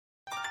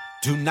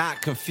Do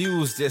not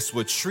confuse this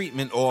with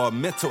treatment or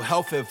mental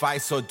health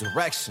advice or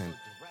direction.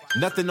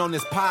 Nothing on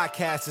this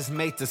podcast is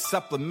made to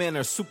supplement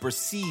or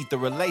supersede the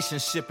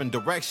relationship and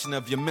direction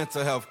of your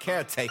mental health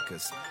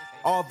caretakers.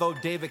 Although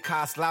David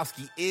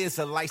Kozlowski is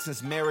a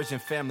licensed marriage and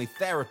family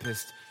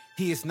therapist,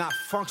 he is not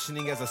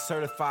functioning as a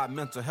certified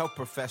mental health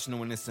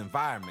professional in this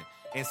environment.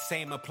 And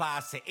same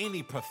applies to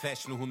any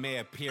professional who may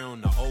appear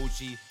on the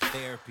OG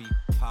Therapy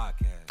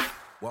podcast.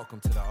 Welcome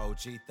to the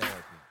OG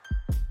Therapy.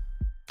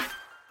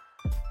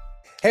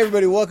 Hey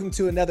everybody, welcome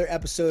to another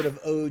episode of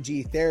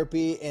OG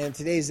Therapy, and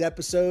today's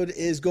episode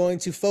is going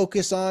to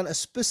focus on a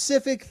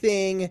specific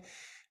thing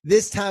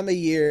this time of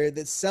year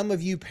that some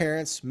of you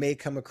parents may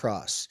come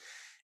across.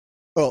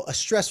 Well, a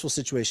stressful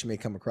situation may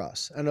come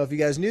across. I don't know if you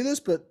guys knew this,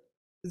 but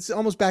it's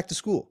almost back to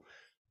school.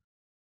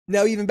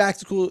 Now, even back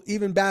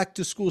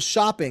to school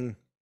shopping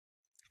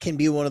can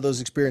be one of those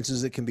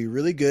experiences that can be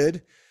really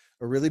good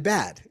or really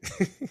bad.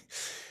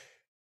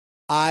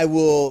 I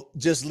will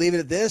just leave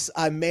it at this.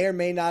 I may or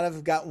may not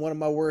have gotten one of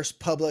my worst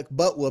public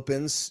butt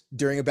whoopings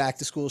during a back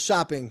to school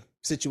shopping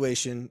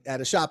situation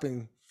at a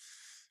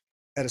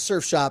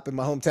surf shop in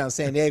my hometown,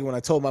 San Diego, when I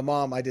told my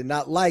mom I did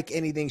not like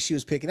anything she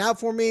was picking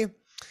out for me. Let's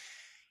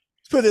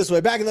put it this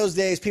way. Back in those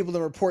days, people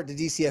didn't report to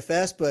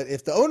DCFS, but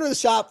if the owner of the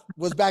shop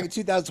was back in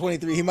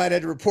 2023, he might have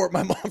had to report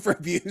my mom for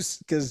abuse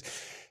because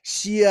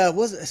she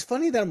it's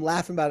funny that I'm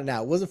laughing about it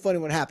now. It wasn't funny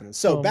when it happened.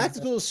 So back to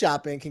school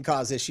shopping can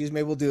cause issues.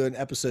 Maybe we'll do an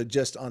episode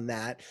just on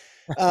that.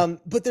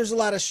 But there's a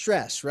lot of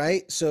stress,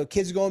 right? So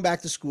kids are going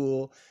back to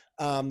school.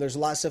 There's a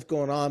lot of stuff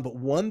going on. But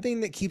one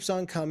thing that keeps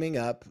on coming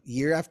up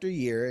year after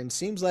year, and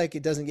seems like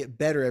it doesn't get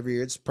better every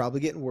year, it's probably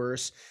getting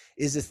worse,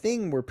 is a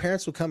thing where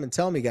parents will come and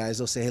tell me, guys,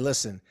 they'll say, hey,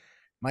 listen,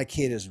 my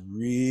kid is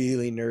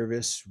really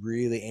nervous,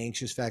 really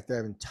anxious. In fact, they're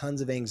having tons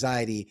of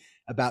anxiety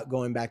about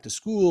going back to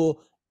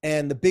school.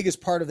 And the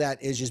biggest part of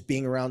that is just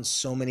being around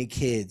so many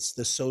kids,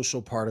 the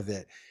social part of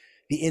it,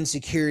 the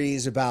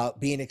insecurities about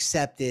being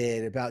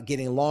accepted, about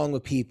getting along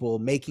with people,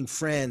 making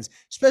friends,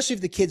 especially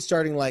if the kid's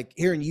starting, like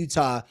here in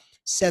Utah,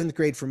 7th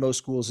grade for most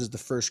schools is the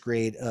first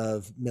grade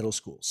of middle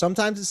school.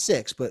 Sometimes it's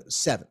 6th, but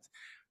 7th.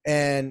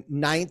 And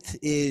 9th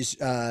is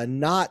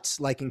not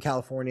like in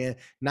California.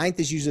 9th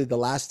is usually the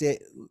last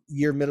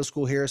year of middle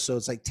school here. So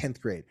it's like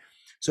 10th grade.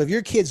 So if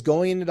your kid's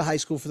going into high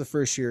school for the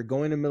first year,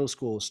 going to middle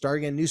school,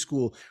 starting a new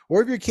school,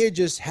 or if your kid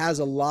just has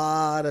a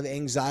lot of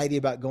anxiety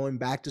about going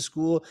back to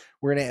school,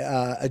 we're going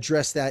to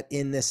address that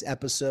in this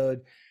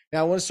episode. Now,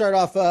 I want to start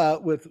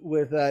off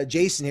with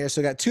Jason here. So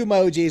I got two of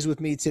my OGs with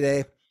me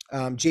today,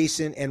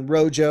 Jason and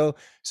Rojo.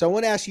 So I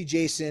want to ask you,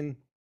 Jason,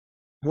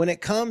 when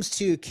it comes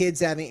to kids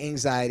having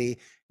anxiety,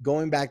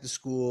 going back to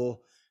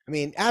school, I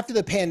mean, after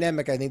the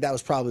pandemic, I think that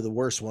was probably the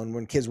worst one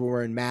when kids were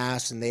wearing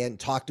masks and they hadn't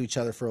talked to each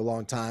other for a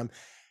long time.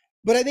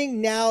 But I think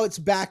now it's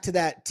back to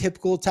that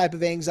typical type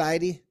of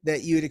anxiety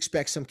that you would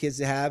expect some kids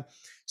to have.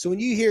 So when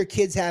you hear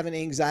kids having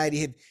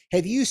anxiety,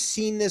 have you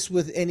seen this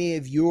with any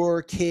of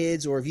your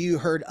kids, or have you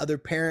heard other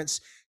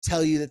parents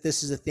tell you that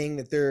this is a thing,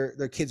 that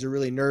their kids are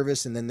really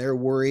nervous and then they're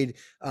worried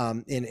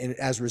and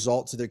as a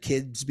result to their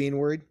kids being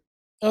worried?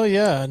 Oh,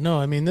 yeah.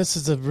 No, I mean, this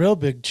is a real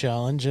big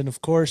challenge. And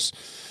of course,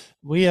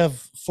 we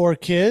have 4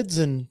 kids,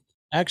 and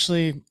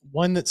actually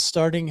one that's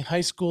starting high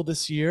school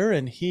this year,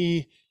 and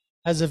he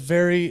has a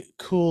very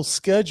cool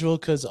schedule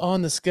because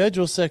on the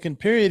schedule, second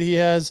period, he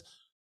has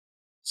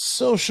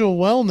social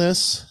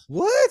wellness.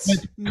 What?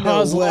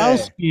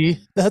 Kozlowski.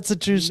 That's a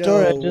true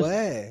story. No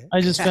way.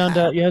 I just found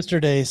out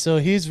yesterday. So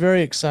he's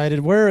very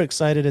excited. We're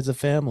excited as a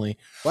family.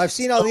 Well, I've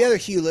seen all the other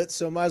Hewletts,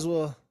 so might as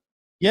well.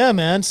 Yeah,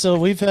 man. So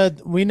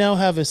we now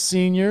have a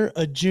senior,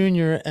 a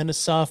junior, and a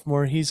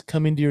sophomore. He's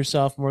coming to your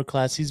sophomore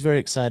class. He's very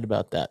excited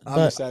about that.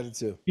 I'm excited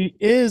too. He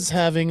is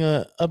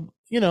having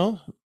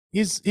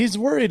he's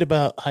worried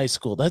about high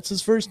school. That's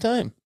his first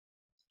time.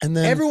 And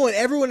then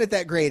everyone at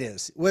that grade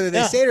is, whether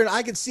they say it or not,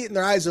 I can see it in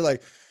their eyes.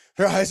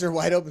 Their eyes are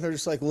wide open. They're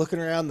just like looking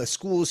around. The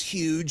school's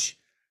huge.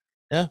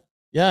 Yeah.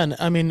 Yeah. And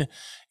I mean,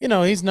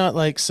 he's not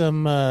like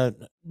some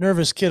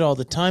nervous kid all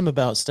the time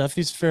about stuff.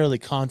 He's fairly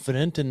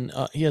confident, and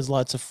he has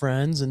lots of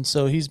friends. And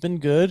so he's been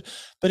good,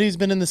 but he's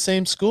been in the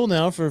same school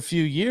now for a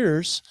few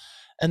years.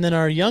 And then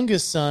our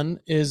youngest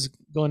son is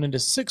going into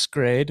 6th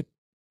grade.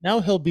 Now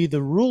he'll be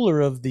the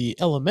ruler of the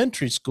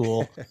elementary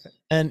school.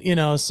 And,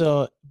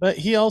 but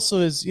he also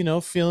is,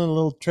 feeling a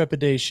little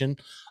trepidation.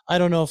 I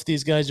don't know if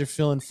these guys are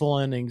feeling full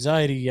on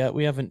anxiety yet.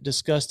 We haven't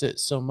discussed it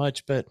so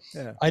much, but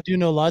yeah. I do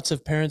know lots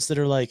of parents that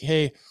are like,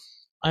 hey,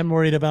 I'm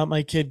worried about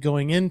my kid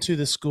going into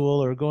the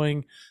school or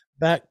going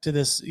back to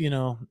this,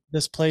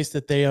 this place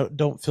that they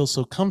don't feel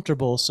so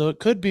comfortable. So it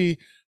could be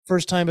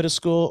first time at a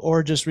school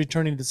or just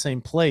returning to the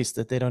same place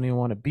that they don't even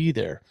want to be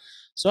there.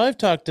 So I've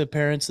talked to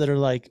parents that are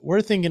like,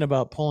 we're thinking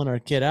about pulling our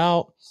kid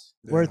out.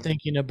 Yeah. We're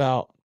thinking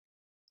about,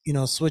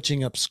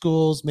 switching up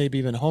schools, maybe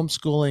even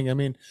homeschooling. I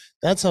mean,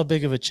 that's how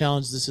big of a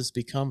challenge this has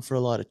become for a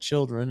lot of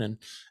children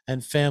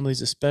and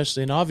families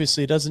especially. And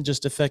obviously it doesn't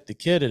just affect the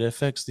kid, it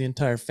affects the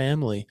entire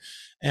family,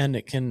 and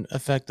it can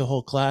affect the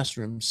whole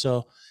classroom.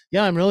 So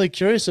yeah, I'm really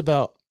curious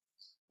about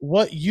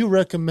what you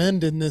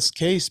recommend in this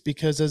case,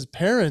 because as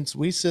parents,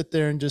 we sit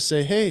there and just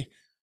say, hey,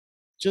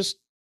 just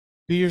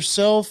be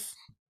yourself,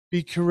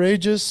 be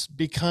courageous,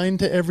 be kind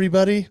to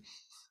everybody,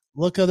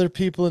 look other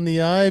people in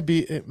the eye,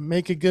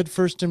 make a good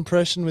first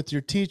impression with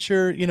your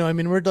teacher. I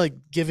mean, we're like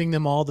giving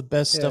them all the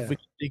best stuff we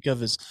can think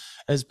of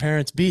as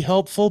parents. Be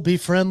helpful, be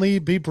friendly,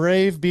 be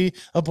brave, be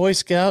a Boy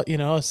Scout,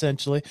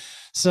 essentially.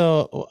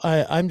 So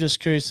I'm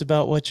just curious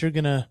about what you're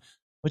gonna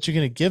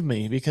give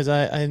me, because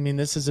I mean,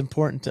 this is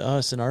important to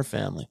us and our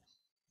family.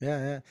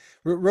 Yeah.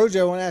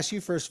 Rojo, I want to ask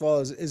you first of all,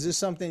 is this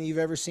something you've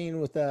ever seen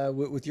with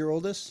your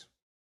oldest?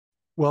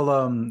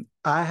 Well,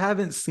 I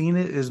haven't seen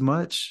it as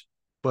much,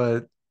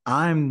 but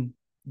I'm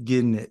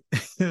getting it.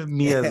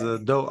 Me as an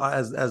adult,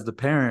 as the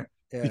parent,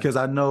 because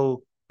I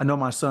know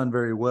my son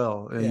very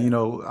well, and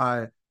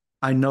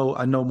I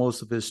know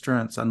most of his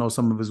strengths. I know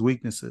some of his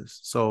weaknesses.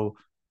 So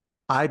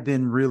I've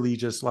been really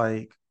just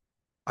like,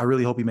 I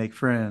really hope he make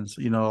friends.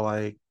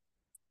 Like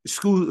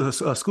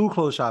school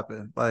clothes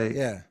shopping. Like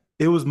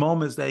it was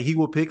moments that he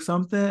will pick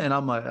something, and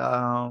I'm like,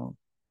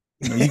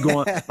 you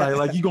going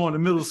like you going to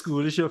middle school.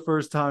 This is your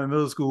first time in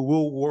middle school.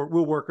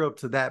 We'll work up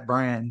to that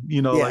brand.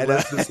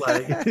 Let's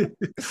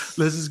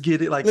just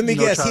get it. Like, let me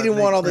guess, he didn't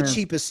want all the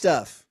cheapest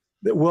stuff.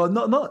 Well,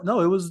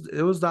 no. It was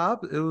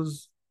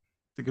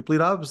the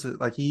complete opposite.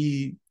 Like,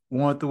 he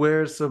wanted to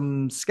wear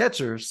some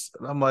Skechers.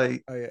 I'm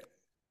like,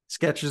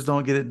 Skechers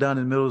don't get it done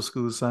in middle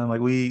school, son. Like,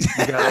 we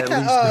got at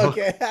least.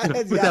 Okay.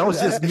 But that was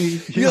just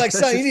me. You're like,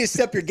 son, you need to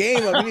step your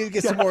game up. You need to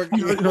get some more.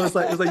 It's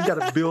like you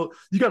got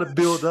to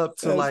build up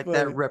to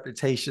that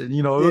reputation.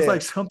 It was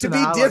like something to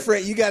be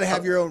different. You got to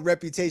have your own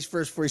reputation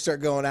first before you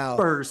start going out.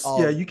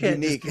 You can't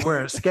just be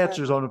wearing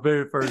Skechers on the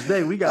very first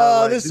day. We got.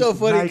 Oh, this is so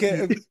funny. Nike,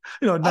 Nike,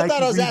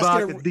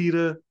 Reebok,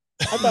 Adidas.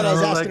 I thought I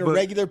was asking a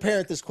regular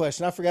parent this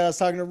question. I forgot I was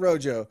talking to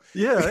Rojo.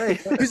 Yeah, hey.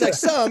 He's like,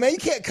 son, man, you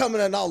can't come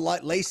in all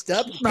laced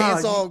up,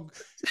 pants all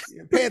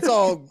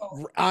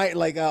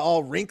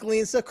all wrinkly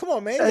and stuff. Come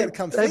on, man, you gotta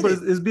come fit. But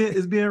it's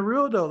being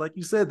real though. Like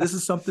you said, this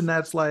is something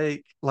that's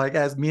like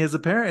as me as a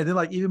parent, and then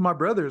like even my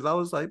brothers, I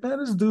was like, man,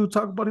 this dude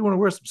talking about he want to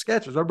wear some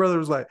Skechers. My brother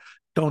was like,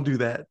 don't do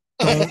that.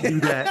 Don't do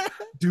that.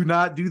 Do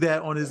not do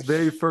that on his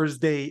very first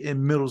day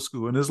in middle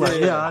school. And it's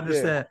like, I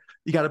understand.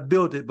 You got to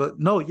build it, but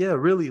no,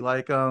 really,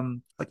 like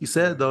you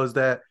said though, is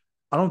that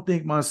I don't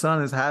think my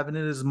son is having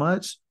it as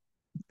much,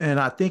 and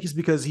I think it's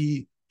because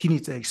he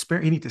needs to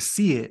experience, he needs to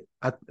see it.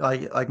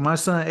 Like my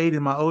son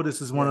Aiden, my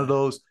oldest, is one of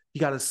those. You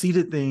got to see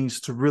the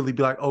things to really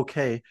be like,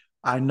 okay,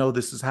 I know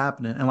this is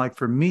happening. And like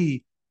for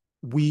me,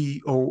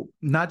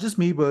 not just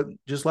me, but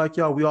just like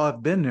y'all, we all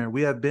have been there.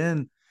 We have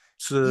been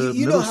to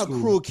you know how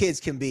cruel kids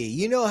can be.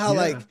 You know how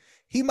like.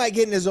 He might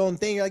get in his own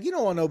thing. You're like, you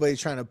don't want nobody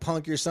trying to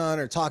punk your son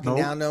or talking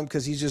down to him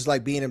because he's just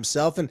like being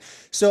himself. And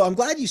so I'm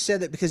glad you said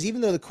that, because even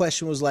though the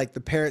question was like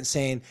the parent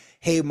saying,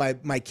 hey,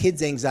 my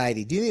kid's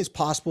anxiety, do you think it's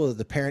possible that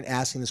the parent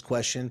asking this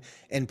question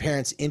and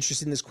parents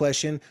interested in this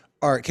question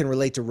can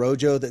relate to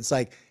Rojo? That's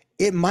like,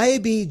 it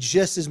might be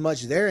just as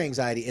much their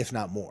anxiety, if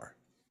not more.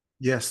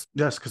 Yes.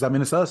 Because I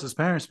mean, it's us as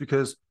parents,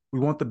 because we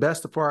want the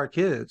best for our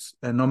kids.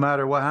 And no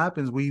matter what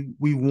happens, we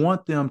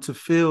want them to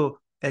feel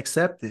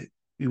accepted.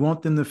 We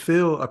want them to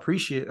feel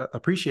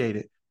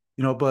appreciated,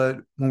 but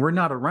when we're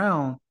not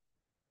around,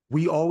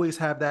 we always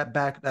have that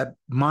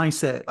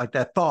mindset, like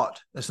that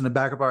thought that's in the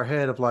back of our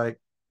head of like,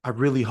 I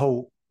really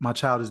hope my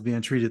child is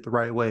being treated the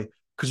right way.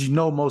 Because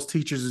most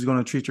teachers is going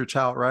to treat your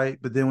child right.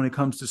 But then when it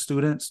comes to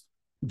students,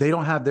 they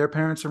don't have their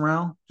parents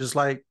around, just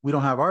like we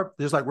don't have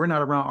we're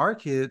not around our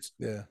kids.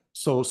 Yeah.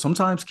 So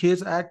sometimes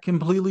kids act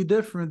completely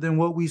different than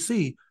what we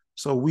see.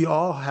 So we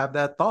all have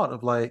that thought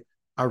of like,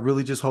 I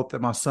really just hope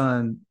that my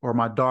son or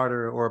my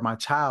daughter or my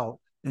child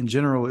in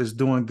general is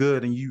doing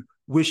good. And you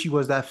wish you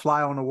was that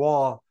fly on the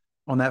wall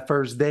on that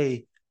first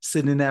day,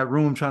 sitting in that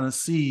room trying to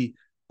see,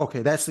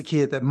 okay, that's the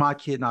kid that my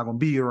kid not going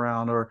to be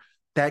around, or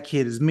that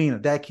kid is mean, or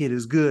that kid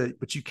is good.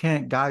 But you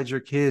can't guide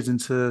your kids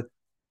into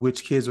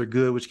which kids are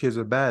good, which kids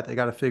are bad. They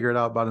got to figure it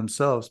out by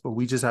themselves. But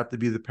we just have to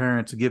be the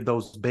parent to give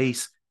those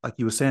base, like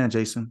you were saying,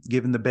 Jason,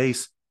 giving the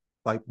base,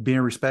 like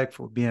being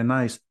respectful, being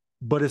nice.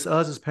 But it's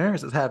us as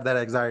parents that have that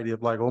anxiety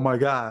of like, oh my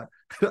God,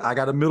 I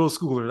got a middle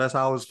schooler. That's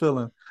how I was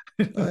feeling.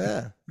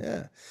 Yeah.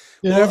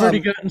 I've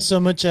already gotten so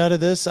much out of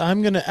this.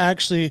 I'm going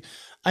to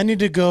I need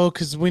to go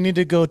because we need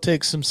to go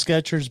take some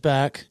Skechers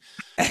back.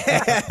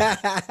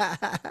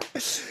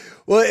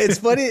 Well, it's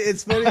funny.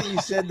 It's funny that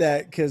you said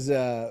that because,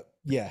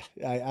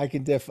 I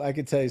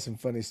can tell you some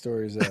funny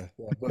stories.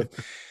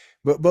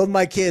 But both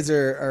my kids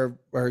are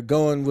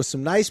going with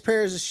some nice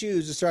pairs of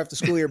shoes to start off the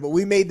school year, but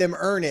we made them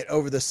earn it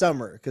over the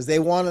summer because they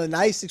wanted the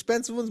nice,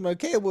 expensive ones. I'm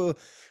like, okay, well,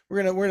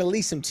 we're gonna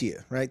lease them to you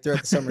right throughout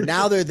the summer.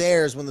 Now they're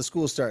theirs when the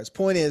school starts.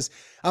 Point is,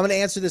 I'm gonna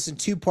answer this in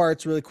two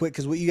parts really quick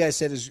because what you guys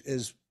said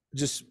is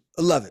just,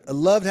 I love it. I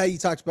loved how you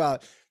talked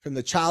about from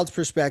the child's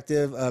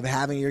perspective of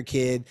having your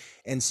kid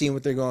and seeing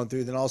what they're going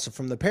through. Then also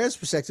from the parent's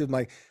perspective,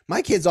 like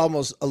my kid's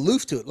almost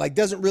aloof to it, like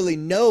doesn't really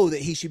know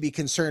that he should be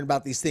concerned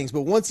about these things.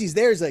 But once he's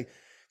there, he's like,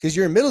 because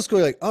you're in middle school,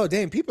 you're like, oh,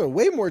 damn, people are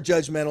way more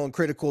judgmental and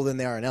critical than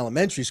they are in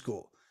elementary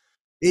school.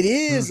 It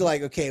is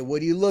like, okay, what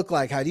do you look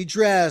like? How do you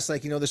dress?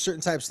 Like, there's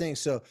certain types of things.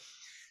 So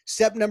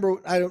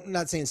I'm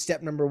not saying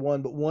step number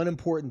one, but one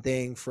important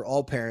thing for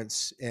all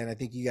parents, and I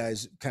think you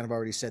guys kind of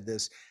already said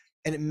this,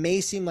 and it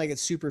may seem like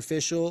it's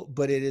superficial,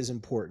 but it is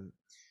important.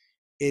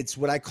 It's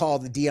what I call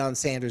the Deion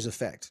Sanders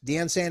effect.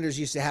 Deion Sanders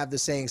used to have the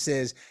saying,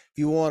 says, if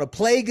you want to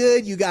play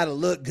good, you got to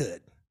look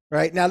good.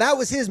 Right now, that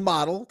was his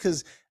model,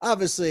 because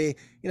obviously,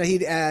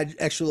 he'd add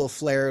extra little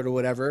flair or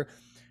whatever.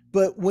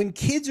 But when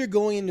kids are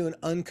going into an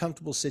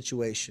uncomfortable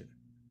situation,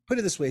 put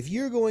it this way: if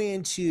you're going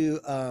into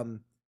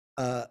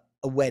a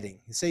wedding,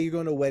 say you're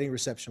going to a wedding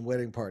reception,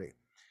 wedding party,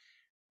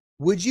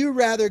 would you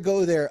rather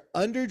go there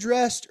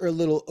underdressed or a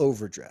little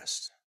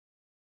overdressed?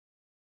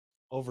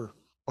 Over,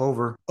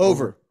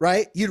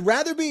 right?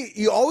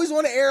 You always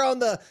want to err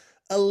on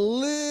a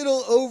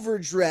little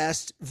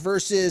overdressed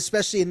versus,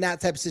 especially in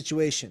that type of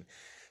situation.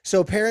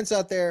 So parents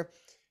out there,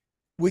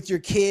 with your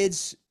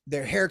kids,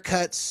 their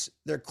haircuts,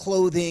 their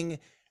clothing,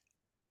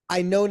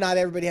 I know not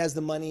everybody has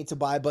the money to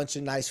buy a bunch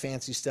of nice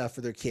fancy stuff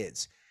for their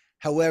kids.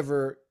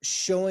 However,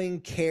 showing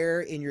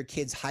care in your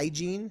kids'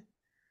 hygiene,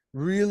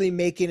 really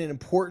making an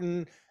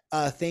important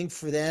thing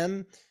for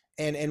them,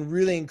 and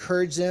really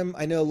encourage them.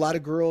 I know a lot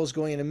of girls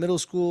going into middle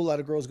school, a lot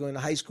of girls going to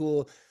high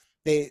school,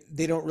 they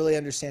don't really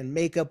understand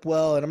makeup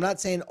well. And I'm not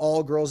saying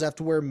all girls have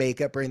to wear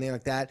makeup or anything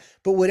like that,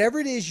 but whatever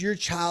it is your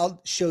child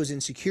shows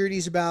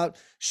insecurities about,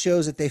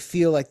 shows that they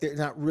feel like they're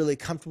not really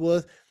comfortable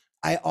with,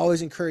 I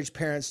always encourage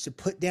parents to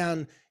put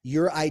down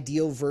your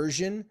ideal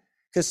version.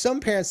 Because some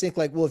parents think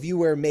like, well, if you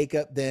wear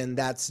makeup, then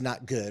that's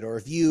not good. Or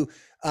if you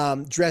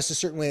dress a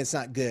certain way, it's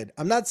not good.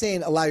 I'm not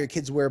saying allow your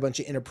kids to wear a bunch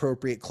of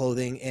inappropriate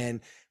clothing and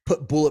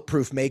put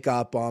bulletproof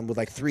makeup on with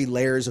like 3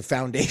 layers of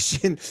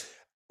foundation.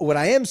 What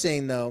I am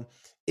saying, though,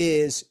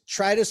 is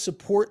try to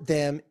support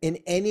them in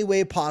any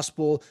way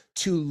possible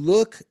to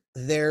look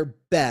their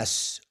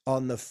best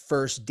on the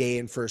first day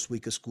and first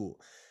week of school.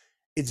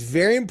 It's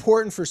very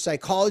important for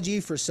psychology,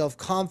 for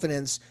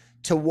self-confidence,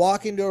 to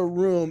walk into a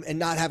room and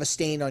not have a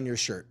stain on your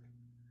shirt.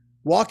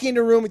 Walking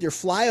into a room with your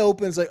fly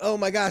open is like, oh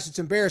my gosh, it's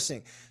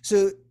embarrassing.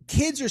 So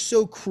kids are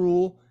so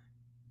cruel.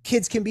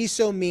 Kids can be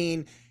so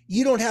mean.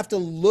 You don't have to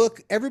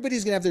look.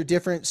 Everybody's going to have their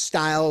different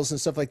styles and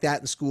stuff like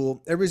that in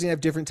school. Everybody's going to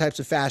have different types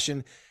of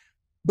fashion.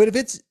 But if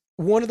it's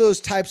one of those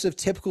types of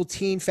typical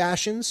teen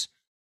fashions,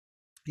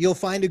 you'll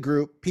find a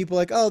group, people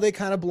like, oh, they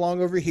kind of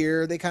belong over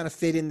here. They kind of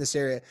fit in this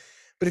area.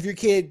 But if your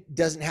kid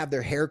doesn't have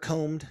their hair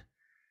combed,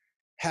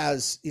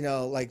 has,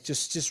 like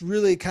just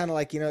really kind of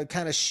like,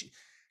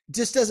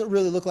 just doesn't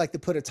really look like they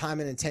put a time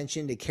and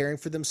attention to caring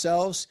for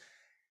themselves,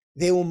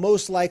 they will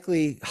most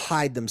likely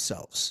hide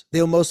themselves.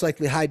 They'll most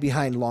likely hide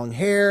behind long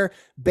hair,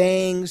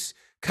 bangs,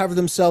 cover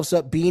themselves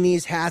up,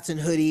 beanies, hats, and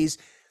hoodies.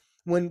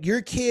 When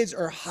your kids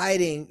are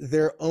hiding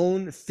their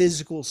own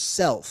physical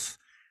self,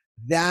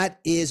 that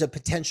is a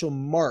potential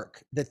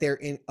mark that they're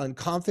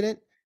unconfident,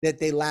 that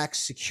they lack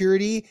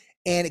security,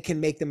 and it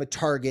can make them a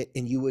target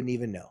and you wouldn't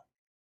even know.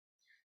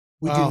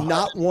 We do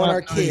not want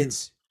our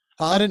kids.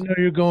 I didn't know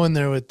you were going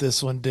there with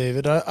this one,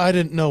 David. I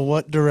didn't know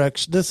what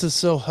direction. This is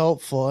so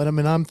helpful. And I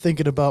mean, I'm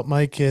thinking about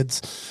my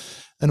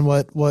kids and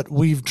what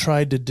we've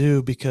tried to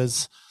do,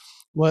 because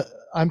what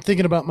I'm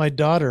thinking about my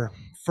daughter,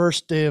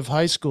 first day of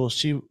high school,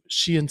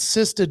 she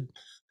insisted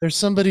there's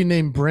somebody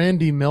named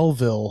Brandy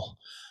Melville,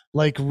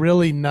 like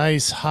really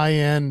nice,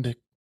 high-end,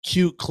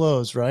 cute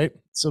clothes, right?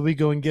 So we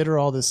go and get her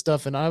all this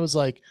stuff. And I was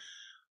like,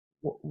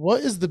 what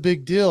is the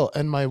big deal?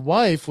 And my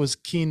wife was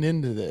keen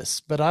into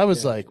this, but I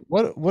was like,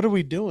 what are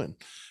we doing?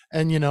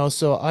 And,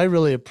 so I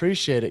really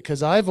appreciate it,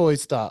 because I've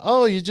always thought,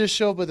 oh, you just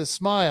show up with a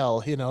smile,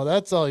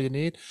 that's all you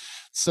need.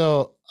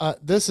 So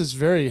this is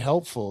very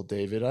helpful,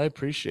 David. I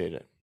appreciate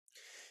it.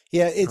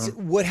 Yeah,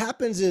 what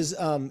happens is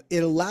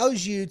it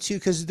allows you to,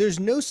 because there's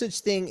no such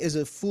thing as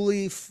a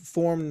fully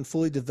formed and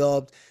fully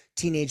developed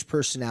teenage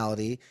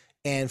personality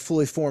and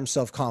fully formed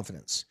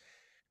self-confidence.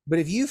 But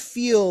if you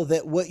feel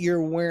that what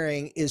you're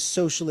wearing is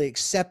socially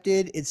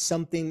accepted, it's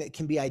something that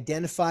can be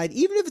identified,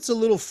 even if it's a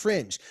little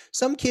fringe.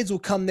 Some kids will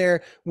come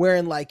there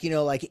wearing like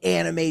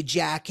anime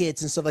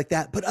jackets and stuff like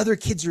that, but other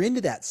kids are into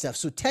that stuff.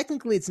 So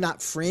technically it's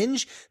not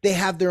fringe. They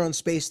have their own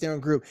space, their own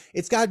group.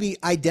 It's got to be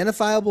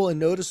identifiable and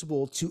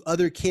noticeable to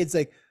other kids.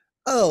 Like,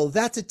 oh,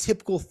 that's a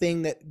typical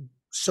thing that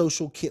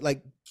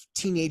like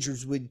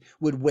teenagers would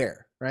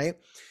wear, right?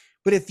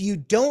 But if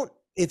you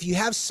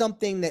have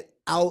something that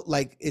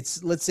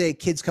let's say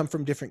kids come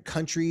from different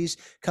countries,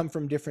 come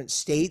from different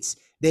states,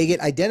 they get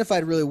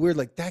identified really weird.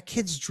 Like, that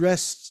kid's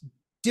dressed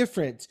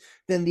different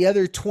than the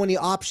other 20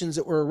 options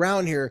that were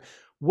around here.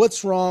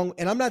 What's wrong?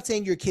 And I'm not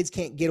saying your kids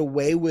can't get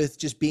away with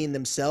just being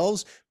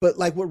themselves, but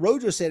like what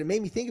Rojo said, it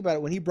made me think about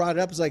it when he brought it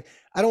up. It's like,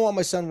 I don't want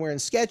my son wearing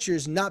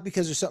Skechers, not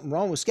because there's something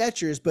wrong with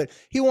Skechers, but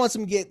he wants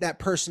him to get that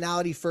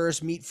personality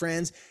first, meet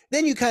friends.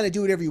 Then you kind of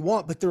do whatever you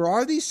want. But there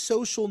are these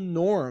social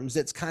norms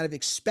that's kind of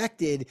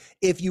expected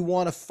if you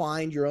want to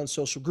find your own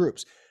social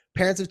groups.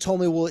 Parents have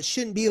told me, well, it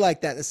shouldn't be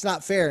like that. It's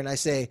not fair. And I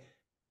say,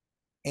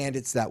 and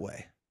it's that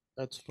way.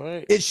 That's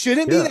right. It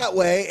shouldn't be Yeah. that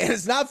way, and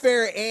it's not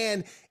fair.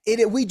 And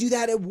we do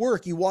that at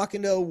work. You walk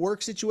into a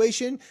work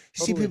situation, you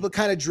see Totally. people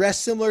kind of dress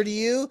similar to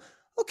you.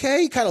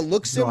 Okay, you kind of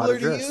look You know how to similar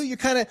to you.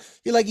 dress.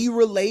 You're like, you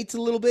relate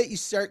a little bit. You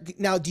start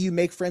now. Do you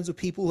make friends with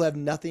people who have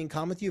nothing in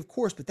common with you? Of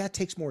course, but that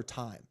takes more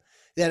time.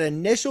 That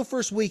initial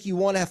first week, you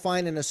want to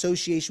find an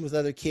association with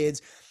other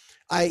kids.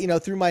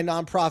 Through my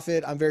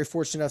nonprofit, I'm very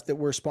fortunate enough that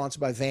we're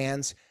sponsored by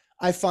Vans.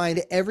 I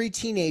find every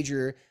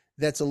teenager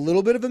that's a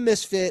little bit of a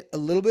misfit, a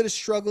little bit of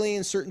struggling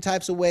in certain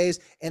types of ways,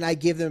 and I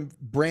give them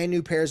brand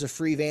new pairs of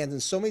free Vans.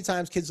 And so many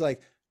times kids are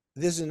like,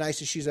 this is the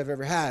nicest shoes I've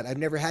ever had. I've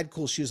never had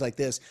cool shoes like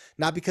this.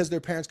 Not because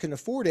their parents couldn't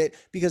afford it,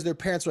 because their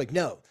parents were like,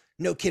 no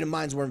kid of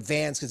mine's wearing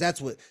Vans because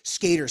that's what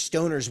skater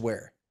stoners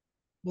wear.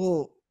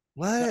 Well,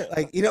 what?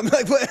 Like,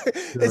 like what?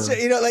 It's,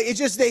 like it's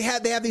just, they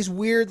have these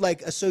weird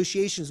like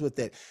associations with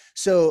it.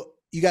 So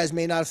you guys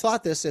may not have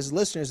thought this as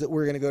listeners that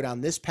we're going to go down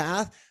this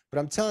path, but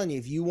I'm telling you,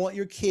 if you want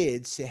your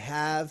kids to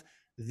have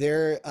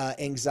their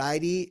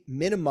anxiety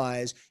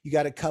minimized, you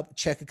got to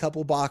check a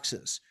couple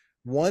boxes.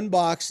 One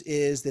box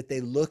is that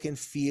they look and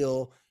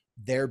feel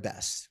their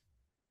best.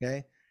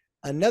 Okay.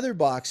 Another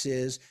box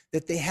is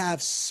that they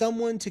have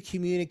someone to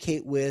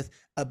communicate with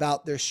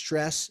about their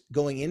stress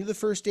going into the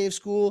first day of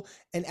school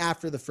and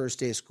after the first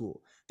day of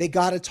school. They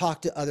got to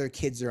talk to other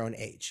kids their own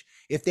age.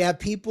 If they have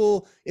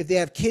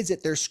kids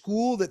at their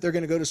school that they're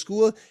going to go to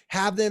school,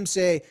 have them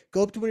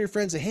go up to one of your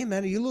friends and say, hey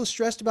man, are you a little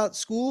stressed about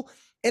school?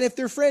 And if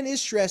their friend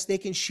is stressed, they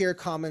can share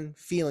common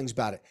feelings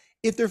about it.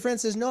 If their friend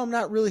says, no, I'm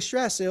not really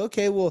stressed, say,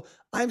 okay, well,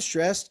 I'm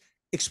stressed.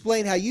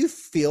 Explain how you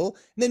feel.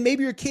 And then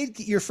maybe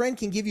your friend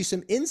can give you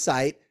some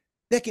insight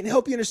that can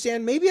help you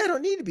understand, maybe I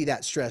don't need to be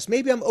that stressed.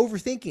 Maybe I'm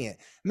overthinking it.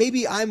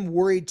 Maybe I'm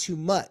worried too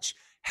much.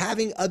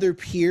 Having other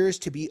peers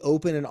to be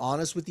open and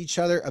honest with each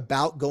other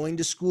about going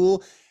to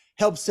school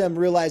helps them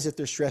realize if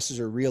their stresses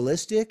are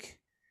realistic,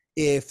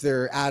 if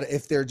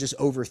they're just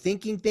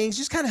overthinking things,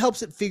 just kind of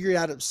helps it figure it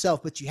out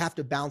itself, but you have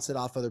to bounce it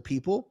off other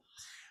people.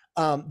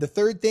 The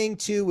third thing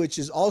too, which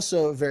is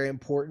also very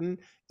important,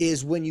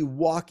 is when you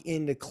walk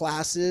into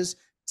classes,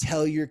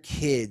 tell your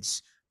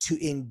kids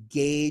to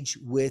engage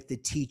with the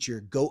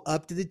teacher. Go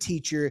up to the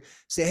teacher,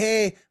 say,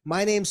 hey,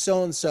 my name's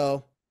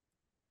so-and-so.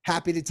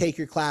 Happy to take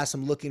your class.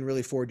 I'm looking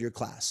really forward to your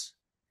class.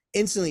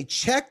 Instantly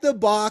check the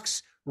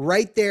box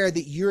right there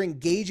that you're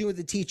engaging with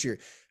the teacher.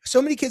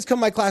 So many kids come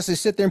to my class, they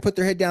sit there and put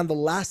their head down. The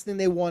last thing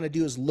they want to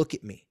do is look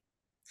at me.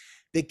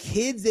 The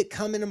kids that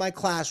come into my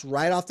class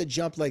right off the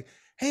jump, like,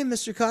 hey,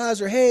 Mr.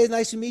 Kaz, or hey,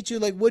 nice to meet you.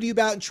 Like, what are you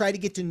about? And try to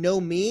get to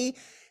know me.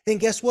 Then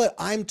guess what?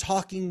 I'm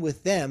talking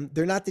with them.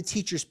 They're not the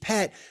teacher's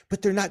pet,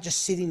 but they're not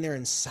just sitting there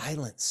in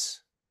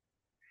silence.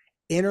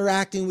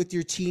 Interacting with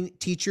your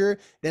teacher.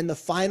 Then the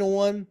final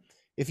one,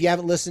 if you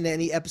haven't listened to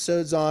any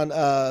episodes on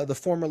the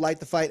former Light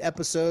the Fight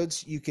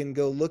episodes, you can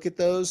go look at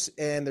those.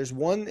 And there's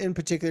one in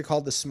particular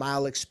called the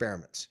Smile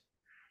Experiment.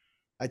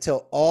 I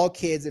tell all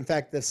kids, in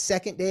fact, the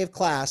second day of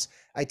class,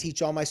 I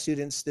teach all my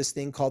students this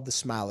thing called the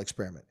Smile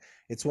Experiment.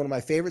 It's one of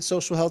my favorite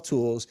social health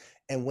tools.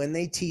 And when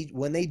they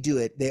do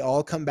it, they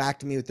all come back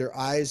to me with their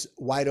eyes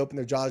wide open,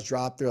 their jaws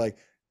dropped. They're like,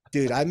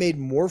 dude, I made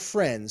more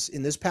friends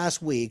in this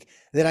past week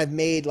than I've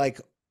made like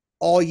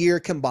all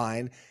year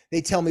combined. They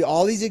tell me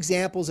all these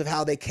examples of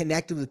how they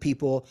connected with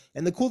people.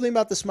 And the cool thing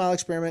about the Smile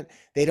Experiment,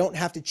 they don't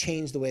have to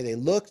change the way they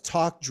look,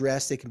 talk,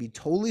 dress. They can be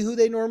totally who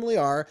they normally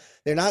are.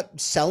 They're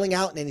not selling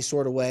out in any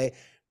sort of way,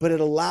 but it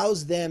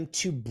allows them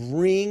to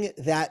bring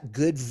that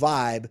good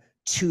vibe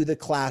to the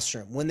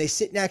classroom. When they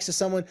sit next to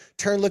someone,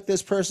 look at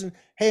this person.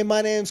 Hey,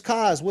 my name's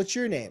Kaz. What's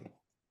your name?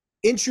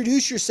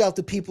 Introduce yourself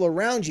to people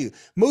around you.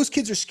 Most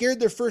kids are scared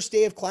their first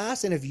day of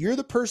class. And if you're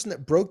the person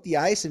that broke the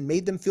ice and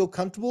made them feel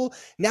comfortable,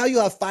 now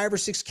you'll have 5 or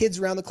 6 kids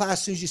around the class.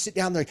 As soon as you sit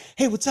down, they're like,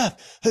 hey, what's up?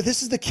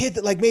 This is the kid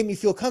that like made me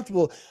feel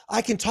comfortable.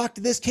 I can talk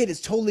to this kid.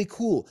 It's totally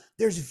cool.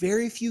 There's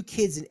very few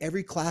kids in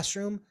every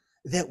classroom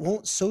that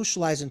won't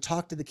socialize and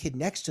talk to the kid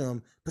next to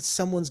them, but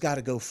someone's got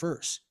to go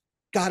first.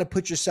 Got to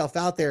put yourself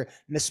out there.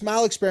 And the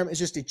Smile Experiment is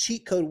just a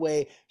cheat code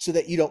way so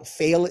that you don't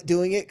fail at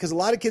doing it. Because a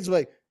lot of kids are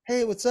like,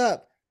 hey, what's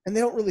up? And they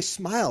don't really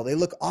smile. They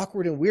look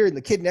awkward and weird. And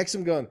the kid next to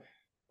them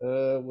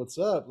going, what's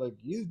up? Like,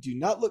 you do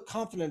not look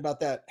confident about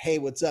that. Hey,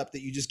 what's up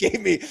that you just gave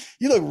me?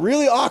 You look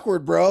really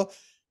awkward, bro.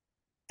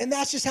 And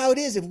that's just how it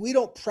is. If we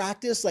don't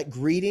practice like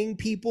greeting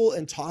people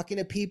and talking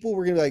to people,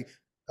 we're going to be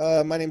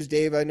like, my name is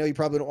Dave. I know you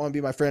probably don't want to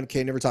be my friend.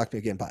 Okay, never talk to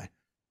me again. Bye.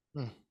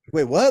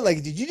 Wait, what?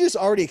 Like, did you just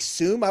already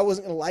assume I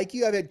wasn't going to like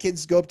you? I've had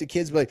kids go up to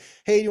kids, be like,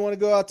 hey, you want to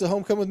go out to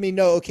homecoming with me?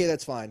 No. Okay,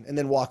 that's fine. And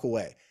then walk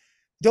away.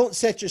 Don't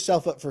set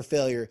yourself up for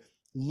failure.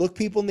 Look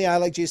people in the eye,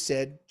 like Jay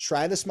said.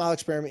 Try the Smile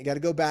Experiment. You got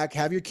to go back.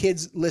 Have your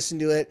kids listen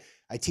to it.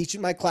 I teach it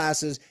in my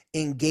classes.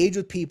 Engage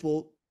with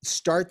people.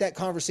 Start that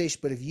conversation.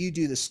 But if you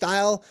do the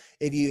style,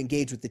 if you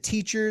engage with the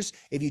teachers,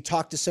 if you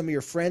talk to some of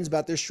your friends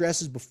about their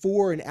stresses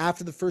before and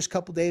after the first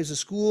couple of days of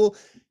school,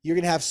 you're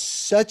going to have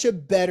such a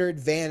better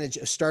advantage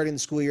of starting the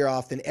school year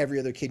off than every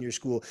other kid in your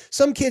school.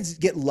 Some kids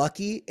get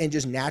lucky and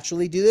just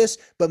naturally do this,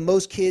 but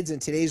most kids in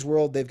today's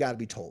world, they've got to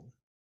be told.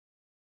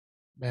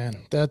 Man,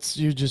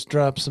 you just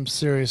dropped some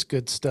serious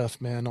good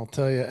stuff, man. I'll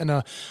tell you.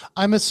 And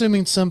I'm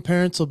assuming some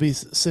parents will be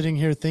sitting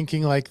here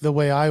thinking like the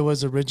way I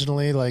was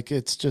originally, like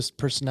it's just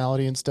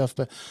personality and stuff.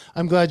 But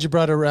I'm glad you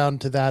brought it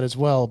around to that as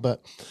well.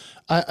 But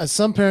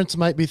some parents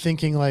might be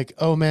thinking like,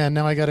 oh man,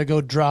 now I got to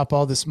go drop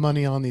all this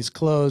money on these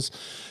clothes.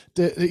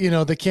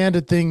 The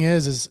candid thing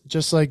is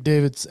just like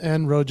David's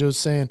and Rojo's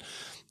saying,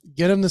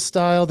 get them the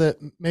style that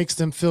makes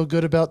them feel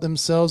good about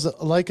themselves.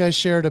 Like I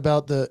shared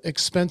about the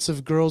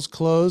expensive girls'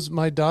 clothes,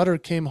 my daughter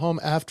came home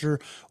after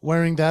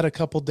wearing that a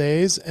couple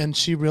days and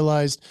she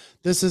realized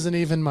this isn't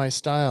even my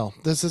style.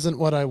 This isn't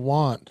what I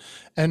want.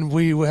 And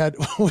we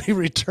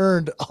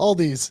returned all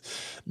these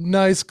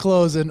nice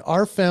clothes, and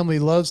our family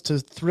loves to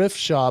thrift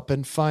shop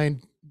and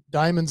find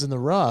diamonds in the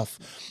rough.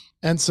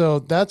 And so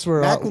that's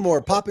where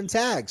Macklemore popping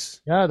tags.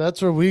 Yeah,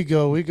 that's where we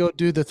go. We go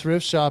do the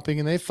thrift shopping,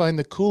 and they find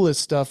the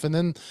coolest stuff. And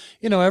then,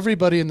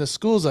 everybody in the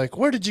school's like,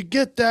 where did you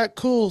get that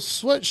cool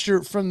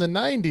sweatshirt from the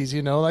 90s?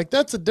 Like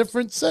that's a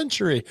different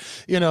century,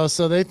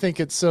 so they think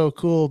it's so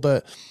cool.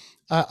 But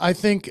I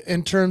think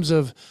in terms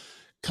of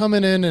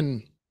coming in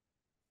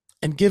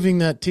and giving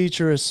that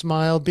teacher a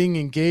smile, being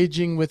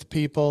engaging with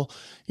people,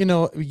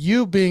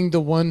 you being the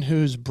one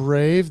who's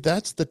brave,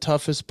 that's the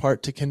toughest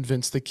part to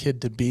convince the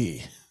kid to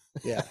be.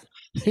 Yeah.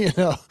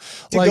 To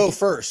go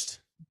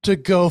first.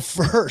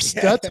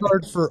 Yeah. That's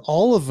hard for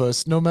all of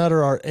us, no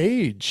matter our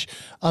age,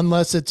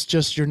 unless it's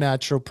just your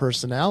natural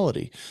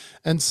personality.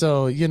 And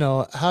so,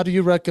 how do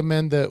you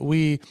recommend that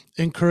we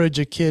encourage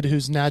a kid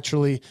who's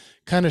naturally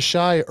kind of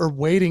shy or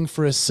waiting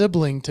for a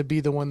sibling to be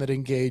the one that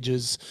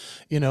engages,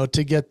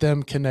 to get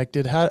them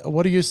connected?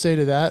 What do you say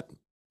to that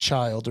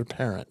child or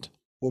parent?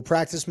 Well,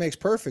 practice makes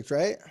perfect,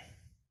 right?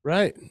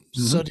 Right.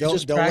 Mm-hmm. So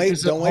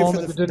don't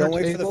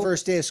wait for the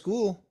first day of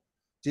school.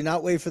 Do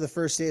not wait for the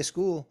first day of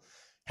school.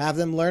 Have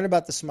them learn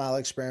about the smile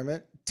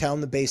experiment, tell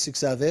them the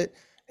basics of it,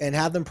 and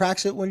have them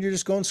practice it when you're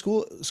just going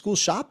school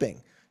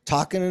shopping,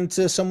 talking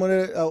to someone,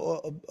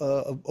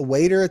 a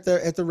waiter at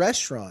the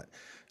restaurant.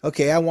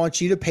 Okay, I want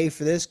you to pay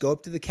for this. Go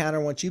up to the counter.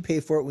 I want you to pay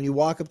for it. When you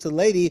walk up to the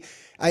lady,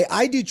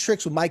 I do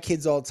tricks with my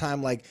kids all the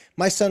time. Like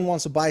my son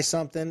wants to buy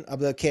something. I'll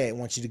be like, okay, I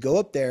want you to go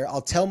up there.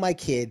 I'll tell my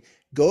kid,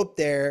 go up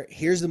there.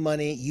 Here's the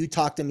money. You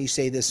talk to him. You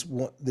say this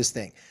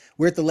thing.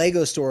 We're at the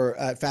Lego store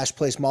at Fast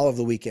Place Mall over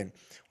the weekend.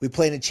 We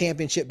played a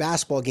championship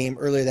basketball game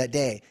earlier that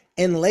day.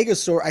 In the Lego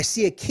store, I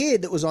see a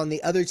kid that was on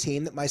the other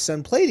team that my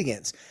son played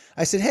against.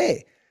 I said,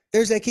 hey,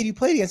 there's that kid you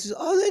played against. He said,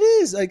 oh, that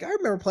is. Like, I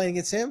remember playing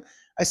against him.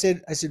 I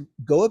said,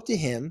 go up to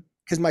him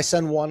because my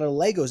son wanted a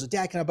Lego. So,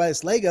 Dad, can I buy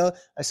this Lego?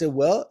 I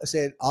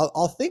said,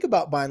 I'll think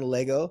about buying a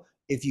Lego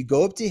if you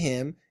go up to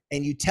him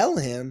and you tell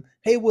him,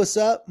 hey, what's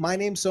up? My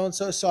name's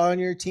so-and-so, saw on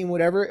your team,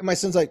 whatever. And my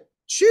son's like,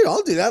 shoot,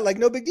 I'll do that. Like,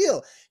 no big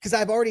deal. Because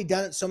I've already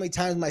done it so many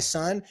times with my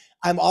son.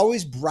 I'm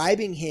always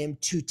bribing him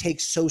to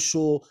take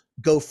social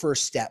go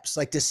first steps,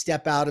 like to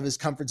step out of his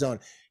comfort zone.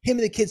 Him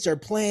and the kids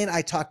start playing.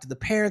 I talk to the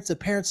parents. The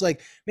parents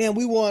like, man,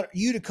 we want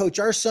you to coach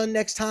our son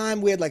next time.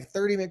 We had like a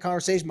 30-minute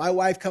conversation. My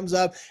wife comes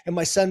up and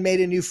my son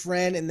made a new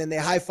friend, and then they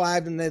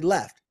high-fived and they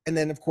left. And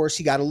then, of course,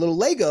 he got a little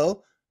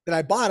Lego that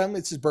I bought him.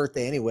 It's his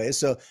birthday anyway.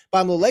 So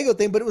bought him a Lego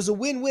thing, but it was a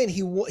win-win.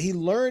 He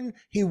learned,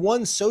 he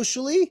won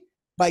socially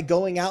by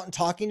going out and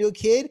talking to a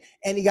kid,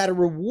 and he got a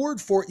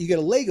reward for it. You get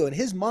a Lego. In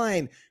his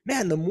mind,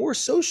 man, the more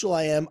social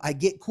I am, I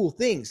get cool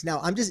things. Now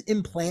I'm just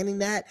implanting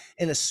that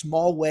in a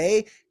small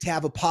way to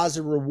have a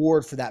positive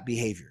reward for that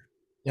behavior.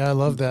 Yeah, I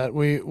love that.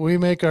 We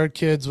make our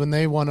kids, when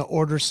they want to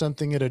order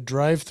something at a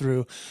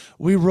drive-through,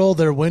 we roll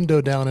their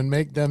window down and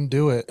make them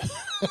do it.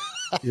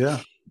 Yeah.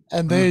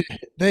 And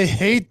they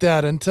hate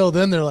that until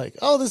then. They're like,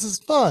 oh, this is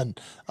fun.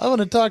 I want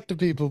to talk to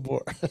people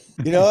more.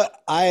 You know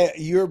what?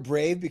 You're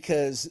brave,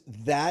 because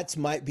that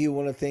might be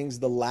one of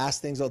the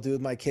last things I'll do with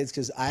my kids.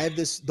 Cause I have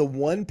the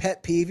one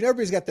pet peeve, and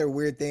everybody's got their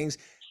weird things,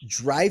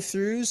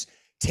 drive-throughs,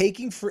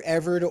 taking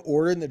forever to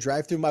order in the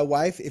drive-through. My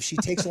wife, if she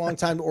takes a long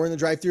time to order in the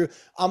drive-through,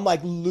 I'm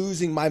like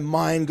losing my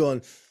mind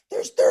going,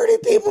 there's 30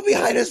 people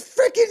behind us.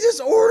 Freaking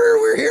just order.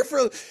 We're here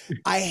for,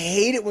 I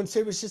hate it when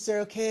somebody's just there.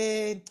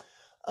 Okay.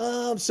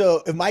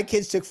 So if my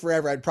kids took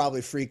forever, I'd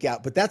probably freak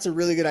out, but that's a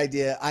really good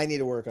idea. I need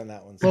to work on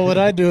that one. Well, what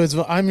I do is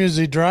I'm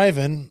usually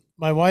driving.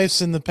 My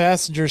wife's in the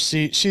passenger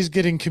seat. She's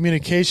getting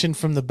communication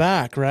from the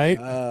back, right?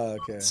 Oh,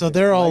 okay. So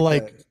they're all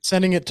like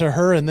sending it to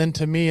her and then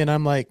to me. And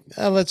I'm like,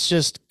 let's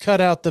just cut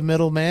out the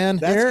middleman.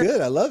 That's good.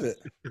 I love it.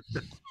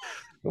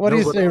 What do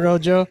you say,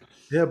 Rojo?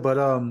 Yeah, but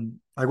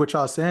like what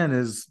y'all saying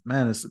is,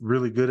 man, it's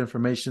really good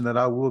information that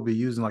I will be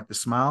using, like the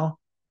smile.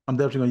 I'm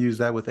definitely gonna use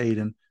that with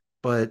Aiden.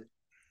 But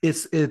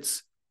it's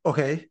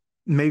okay.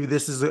 Maybe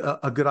this is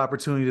a good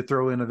opportunity to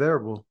throw in a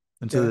variable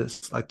into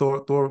this, like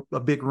throw a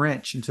big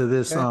wrench into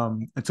this,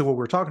 into what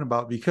we're talking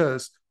about.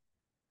 Because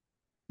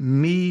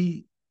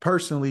me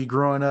personally,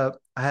 growing up,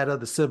 I had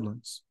other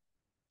siblings.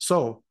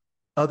 So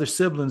other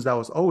siblings that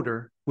was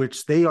older,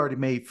 which they already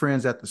made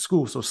friends at the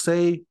school. So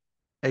say,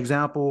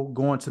 example,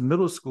 going to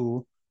middle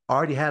school, I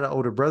already had an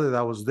older brother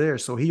that was there.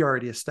 So he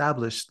already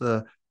established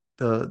the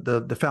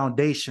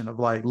foundation of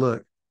like,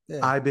 look,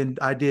 I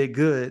did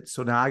good.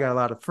 So now I got a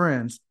lot of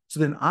friends. So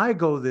then I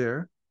go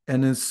there,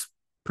 and it's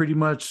pretty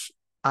much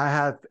I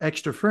have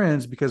extra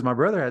friends because my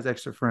brother has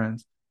extra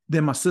friends.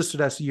 Then my sister,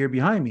 that's a year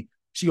behind me,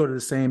 she go to the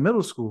same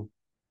middle school.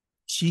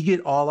 She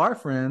get all our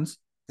friends,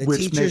 The which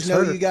teachers makes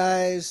know her you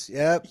guys.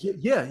 Yep.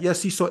 yeah.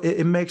 See, so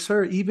it makes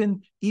her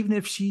even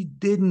if she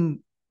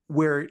didn't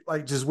wear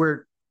like just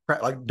wear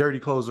like dirty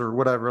clothes or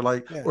whatever,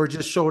 like Yeah. or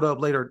just showed up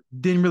later,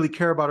 didn't really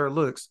care about her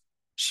looks.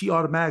 She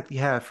automatically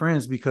had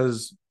friends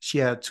because she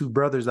had two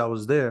brothers that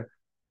was there.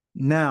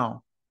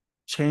 Now,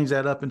 change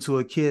that up into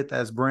a kid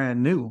that's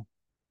brand new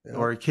Yep.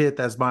 or a kid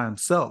that's by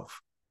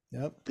himself.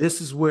 Yep.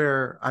 This is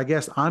where I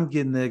guess I'm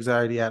getting the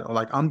anxiety at, or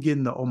like I'm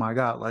getting the oh my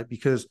God, like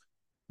because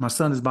my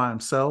son is by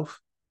himself.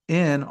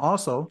 And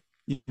also,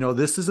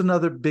 this is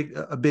another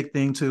big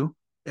thing too.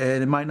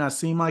 And it might not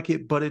seem like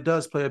it, but it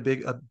does play a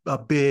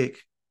big,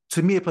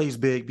 to me, it plays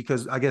big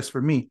because I guess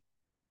for me,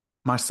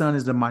 my son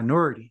is the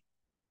minority.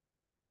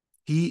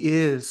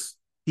 He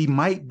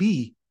might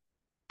be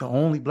the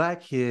only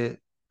black kid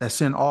that's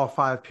in all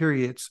 5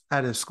 periods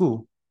at his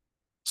school.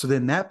 So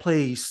then that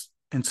plays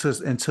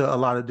into a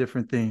lot of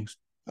different things.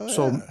 Oh,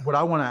 So yeah. what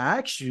I want to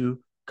ask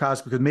you,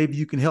 Cos, because maybe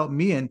you can help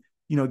me and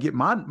get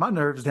my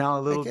nerves down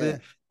a little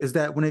bit, is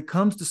that when it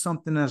comes to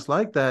something that's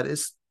like that,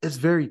 it's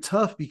very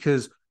tough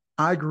because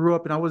I grew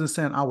up, and I wasn't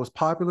saying I was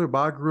popular, but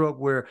I grew up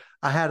where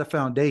I had a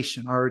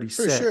foundation already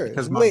For set sure.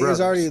 because The my weight brothers.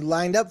 is already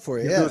lined up for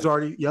you. It Yeah. was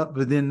already, yep.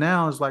 But then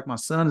now it's like my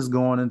son is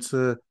going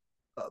into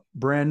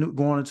brand new,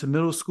 going into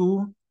middle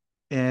school,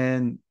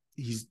 and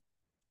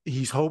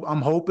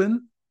I'm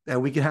hoping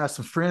that we can have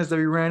some friends that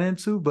we ran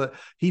into, but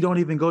he don't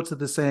even go to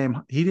the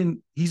same.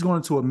 He's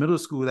going to a middle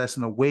school that's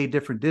in a way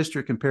different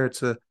district compared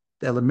to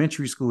the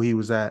elementary school he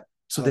was at.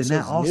 So then so that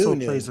it's also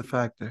new. plays a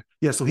factor.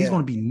 Yeah. So he's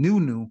going to be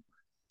new.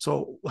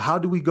 So how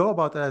do we go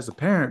about that as a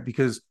parent?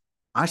 Because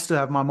I still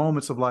have my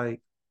moments of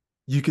like,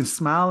 you can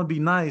smile and be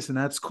nice, and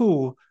that's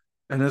cool.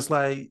 And it's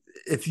like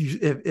if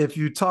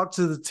you talk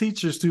to the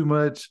teachers too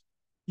much,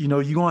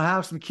 you're gonna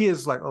have some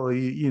kids like, oh,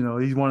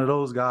 he's one of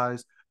those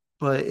guys.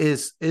 But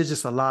it's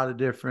just a lot of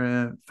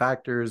different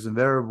factors and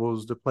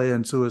variables to play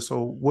into it.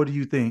 So what do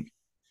you think?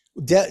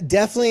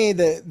 Definitely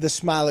the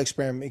smile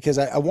experiment, because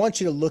I want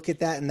you to look at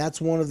that, and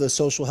that's one of the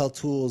social health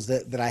tools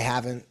that I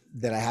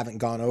haven't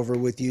gone over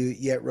with you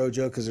yet,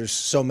 Rojo, because there's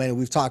so many.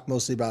 We've talked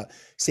mostly about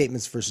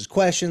statements versus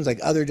questions, like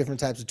other different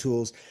types of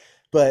tools.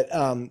 But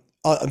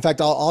in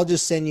fact, I'll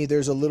just send you.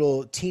 There's a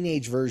little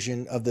teenage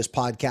version of this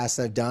podcast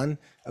that I've done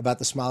about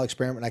the smile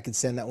experiment. I can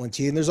send that one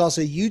to you. And there's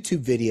also a YouTube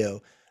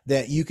video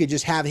that you could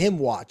just have him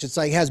watch. It's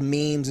like it has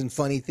memes and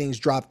funny things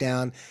drop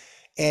down.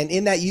 And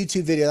in that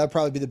YouTube video, that'd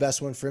probably be the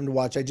best one for him to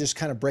watch. I just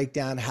kind of break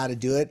down how to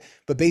do it.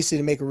 But basically,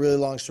 to make a really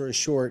long story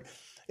short,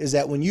 is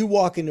that when you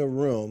walk into a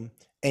room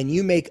and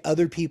you make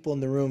other people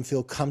in the room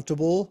feel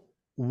comfortable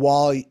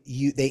while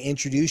they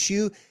introduce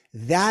you,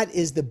 that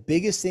is the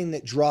biggest thing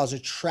that draws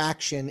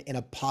attraction in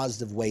a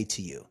positive way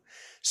to you.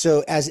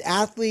 So as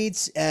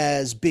athletes,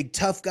 as big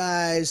tough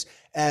guys,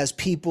 as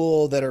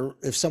people that are,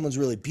 if someone's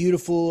really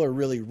beautiful or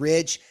really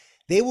rich,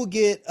 they will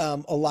get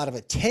a lot of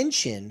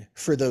attention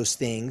for those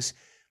things,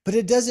 but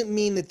it doesn't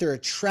mean that they're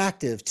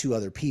attractive to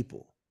other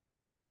people.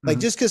 Like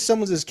just because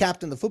someone's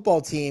captain of the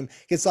football team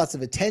gets lots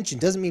of attention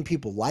doesn't mean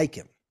people like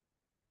him,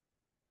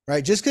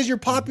 right? Just because you're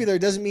popular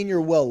doesn't mean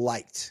you're well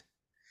liked.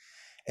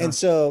 And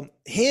so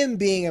him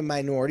being a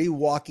minority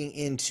walking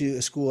into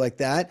a school like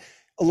that,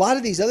 a lot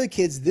of these other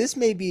kids, this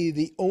may be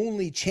the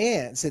only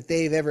chance that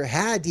they've ever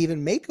had to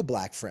even make a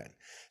black friend.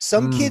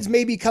 Some kids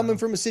may be coming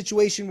from a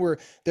situation where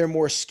they're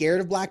more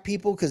scared of black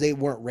people because they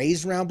weren't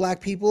raised around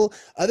black people.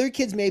 Other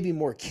kids may be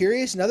more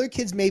curious, and other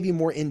kids may be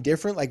more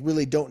indifferent, like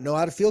really don't know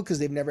how to feel because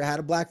they've never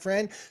had a black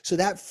friend. So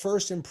that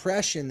first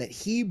impression that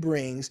he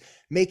brings,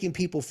 making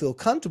people feel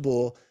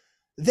comfortable,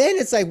 then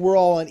it's like we're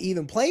all on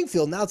even playing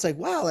field. Now it's like,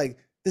 wow, like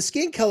the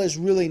skin color is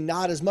really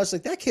not as much.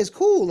 Like that kid's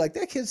cool. Like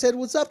that kid said,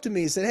 what's up to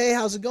me? He said, hey,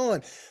 how's it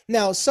going?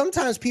 Now,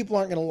 sometimes people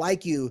aren't going to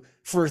like you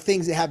for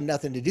things that have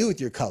nothing to do with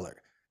your color.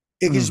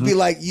 It could just be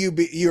like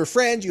you're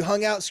friends, you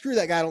hung out, screw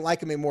that guy, I don't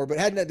like him anymore, but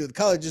it had nothing to do with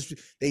the color, just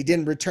they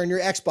didn't return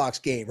your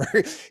Xbox game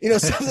or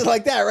something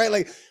like that, right?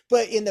 Like,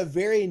 but in the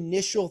very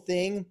initial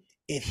thing,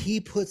 if he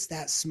puts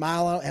that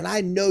smile on, and I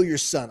know your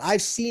son,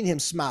 I've seen him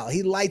smile.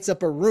 He lights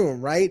up a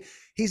room, right?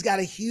 He's got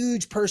a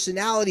huge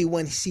personality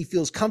when he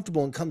feels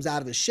comfortable and comes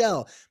out of his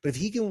shell. But if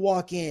he can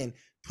walk in,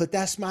 put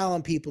that smile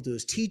on people, to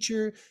his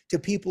teacher, to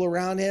people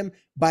around him,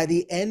 by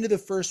the end of the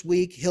first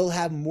week, he'll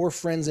have more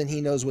friends than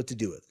he knows what to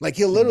do with. Like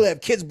he'll literally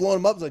have kids blowing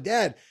him up. Like,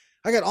 Dad,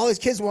 I got all these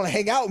kids want to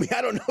hang out with me.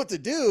 I don't know what to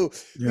do,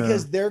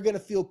 because they're going to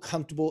feel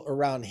comfortable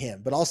around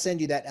him. But I'll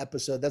send you that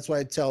episode. That's why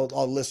I tell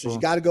all the listeners,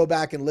 you got to go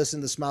back and listen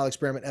to the Smile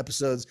Experiment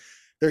episodes.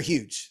 They're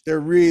huge.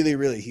 They're really,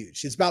 really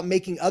huge. It's about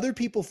making other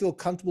people feel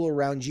comfortable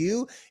around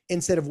you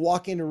instead of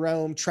walking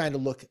around trying to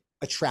look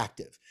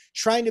attractive,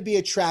 trying to be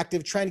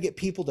attractive, trying to get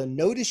people to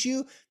notice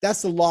you.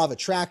 That's the law of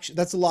attraction.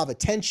 That's the law of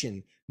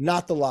attention,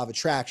 not the law of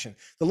attraction.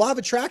 The law of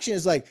attraction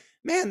is like,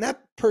 man,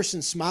 that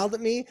person smiled at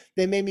me.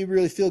 They made me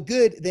really feel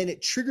good. Then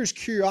it triggers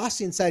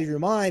curiosity inside of your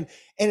mind.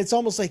 And it's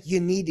almost like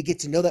you need to get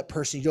to know that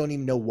person. You don't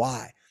even know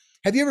why.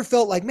 Have you ever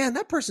felt like, man,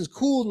 that person's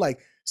cool, and like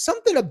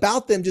something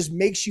about them just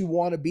makes you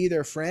want to be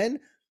their friend?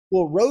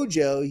 Well,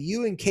 Rojo,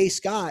 you and K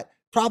Scott,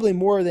 probably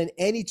more than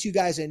any two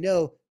guys I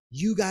know,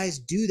 you guys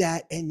do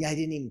that, and I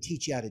didn't even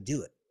teach you how to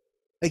do it.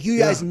 Like you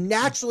guys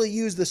naturally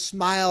use the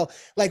smile.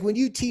 Like when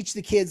you teach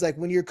the kids, like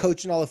when you're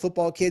coaching all the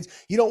football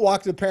kids, you don't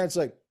walk to the parents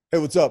like, hey,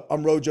 what's up?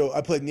 I'm Rojo.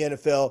 I played in the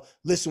NFL.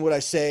 Listen what I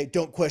say.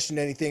 Don't question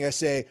anything I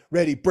say.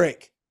 Ready,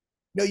 break.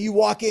 No, you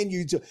walk in,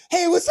 you just,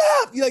 hey, what's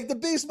up? You like the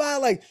big smile,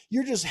 like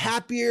you're just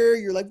happier.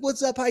 You're like,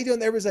 what's up? How you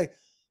doing? Everybody's like,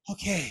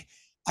 okay,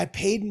 I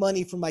paid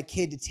money for my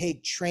kid to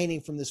take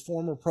training from this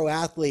former pro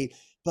athlete,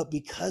 but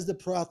because the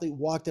pro athlete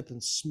walked up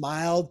and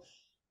smiled,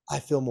 I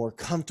feel more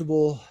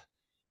comfortable.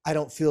 I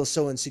don't feel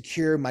so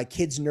insecure. My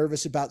kid's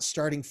nervous about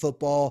starting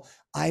football.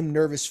 I'm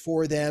nervous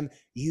for them.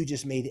 You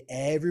just made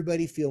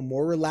everybody feel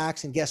more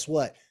relaxed. And guess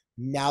what?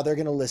 Now they're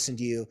going to listen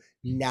to you.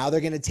 Now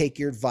they're going to take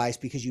your advice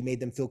because you made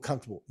them feel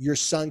comfortable. Your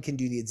son can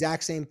do the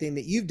exact same thing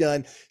that you've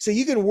done. So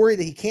you can worry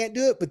that he can't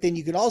do it, but then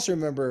you can also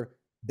remember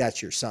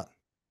that's your son.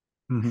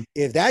 Mm-hmm.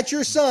 If that's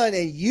your son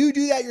and you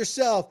do that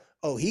yourself,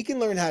 oh, he can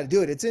learn how to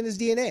do it. It's in his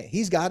DNA.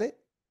 He's got it.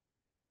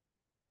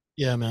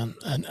 Yeah, man.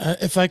 And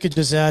if I could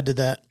just add to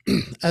that,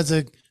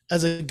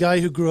 as a guy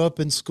who grew up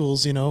in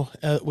schools, you know,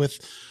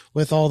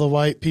 with all the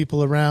white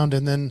people around,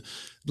 and then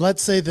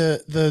let's say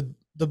the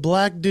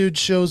black dude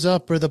shows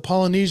up or the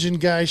Polynesian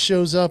guy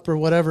shows up or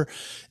whatever,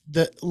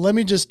 let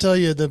me just tell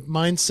you the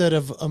mindset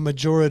of a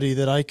majority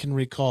that I can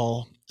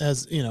recall,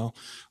 as you know,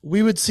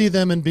 we would see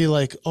them and be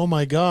like, oh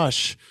my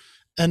gosh.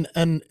 And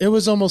it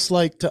was almost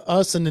like to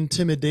us an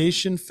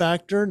intimidation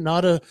factor,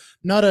 not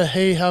a,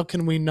 hey, how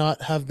can we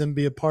not have them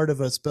be a part of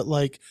us? But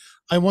like,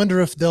 I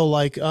wonder if they'll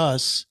like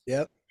us.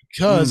 Yep.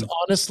 Because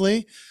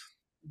honestly,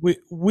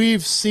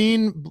 we've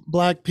seen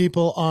black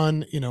people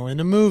on, you know, in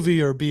a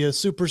movie or be a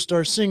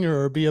superstar singer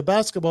or be a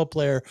basketball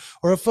player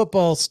or a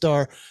football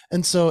star.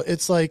 And so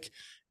it's like,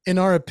 in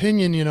our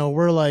opinion, you know,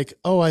 we're like,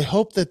 oh, I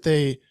hope that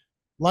they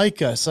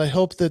like us. I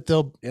hope that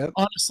they'll,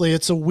 honestly,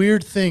 it's a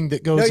weird thing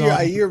that goes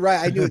on. You're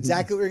right. I knew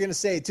exactly what you were going to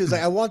say too. It's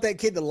like, I want that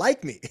kid to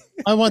like me.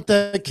 I want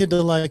that kid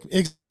to like,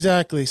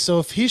 exactly. So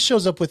if he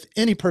shows up with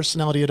any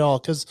personality at all,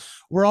 because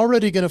we're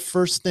already going to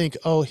first think,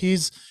 oh,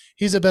 he's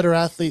a better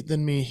athlete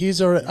than me.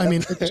 He's already, I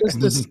mean, it's just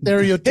this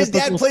stereotypical. His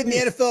dad played in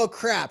the NFL.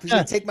 Crap. He's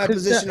going to take my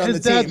position on the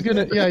team.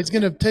 He's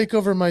going to take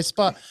over my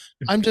spot.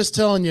 I'm just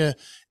telling you,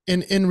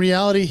 in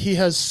reality, he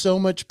has so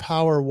much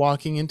power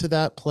walking into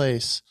that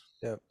place.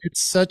 Yep.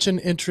 It's such an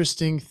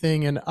interesting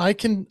thing. And I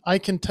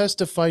can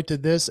testify to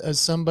this as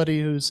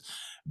somebody who's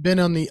been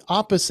on the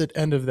opposite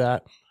end of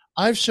that.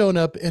 I've shown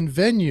up in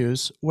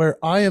venues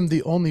where I am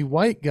the only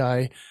white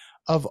guy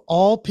of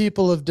all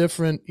people of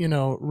different, you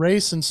know,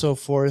 race and so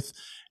forth.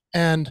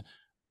 And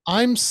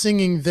I'm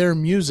singing their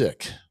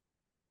music.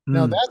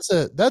 Now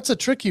that's a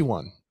tricky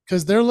one,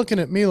 because they're looking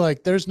at me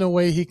like there's no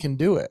way he can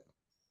do it.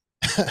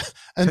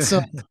 And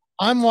so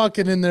I'm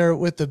walking in there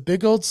with a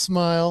big old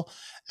smile,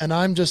 and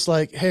I'm just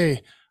like,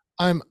 hey,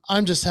 I'm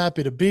just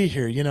happy to be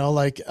here. You know,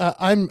 like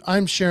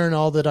I'm sharing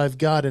all that I've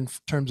got in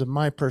terms of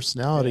my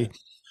personality. Yeah.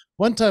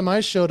 One time I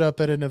showed up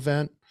at an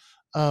event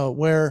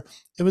where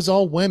it was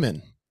all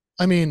women.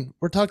 I mean,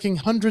 we're talking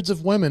hundreds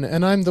of women,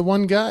 and I'm the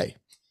one guy.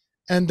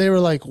 And they were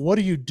like, what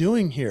are you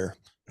doing here?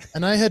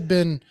 And I had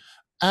been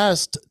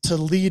asked to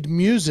lead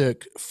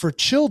music for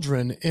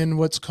children in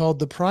what's called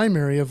the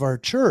primary of our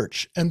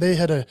church. And they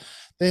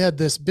had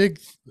this big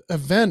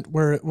event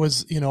where it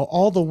was, you know,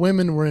 all the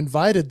women were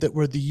invited that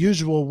were the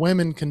usual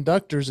women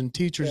conductors and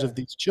teachers of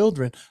these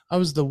children. I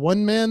was the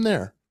one man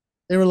there.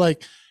 They were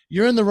like,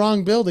 you're in the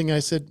wrong building. I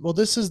said, well,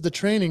 this is the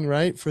training,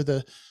 right? For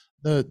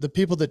the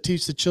people that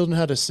teach the children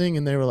how to sing.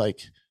 And they were like,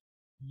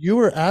 you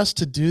were asked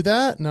to do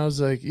that? And I was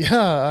like,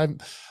 yeah,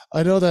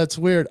 I know that's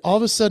weird. All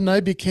of a sudden I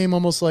became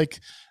almost like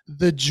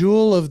the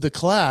jewel of the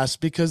class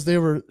because they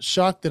were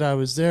shocked that I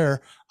was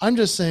there. I'm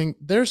just saying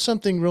there's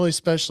something really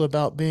special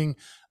about being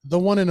the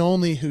one and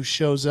only who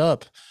shows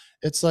up.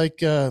 It's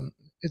like,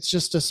 it's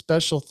just a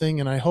special thing.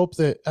 And I hope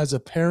that as a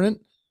parent,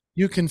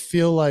 you can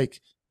feel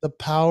like the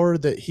power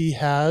that he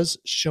has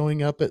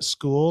showing up at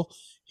school,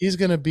 he's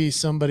going to be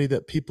somebody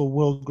that people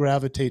will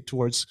gravitate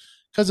towards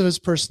because of his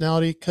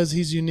personality, because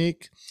he's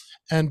unique,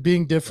 and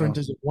being different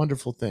is a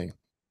wonderful thing.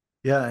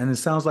 Yeah. And it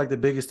sounds like the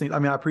biggest thing. I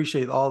mean, I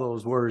appreciate all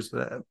those words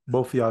that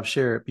both of y'all have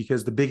shared,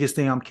 because the biggest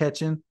thing I'm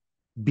catching,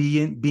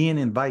 being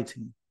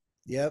inviting.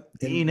 Yep.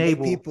 Being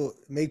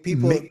make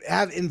people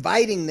have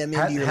inviting them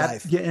into your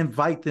life. Yeah.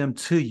 Invite them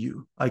to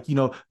you. Like, you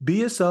know, be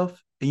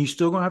yourself, and you're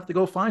still going to have to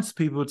go find some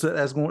people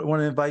that's going to want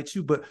to invite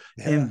you. But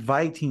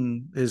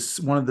inviting is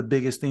one of the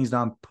biggest things that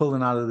I'm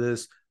pulling out of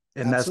this.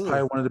 And Absolutely. That's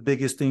probably one of the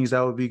biggest things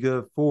that would be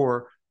good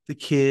for the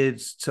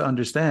kids to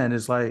understand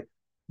is like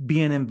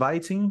being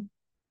inviting.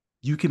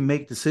 You can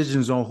make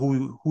decisions on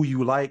who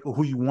you like or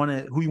who you want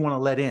to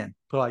let in,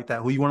 put it like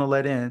that, who you want to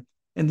let in.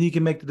 And then you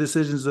can make the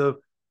decisions of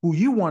who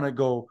you want to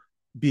go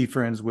be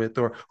friends with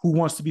or who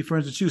wants to be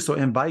friends with you. So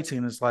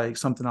inviting is like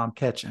something I'm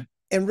catching.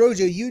 And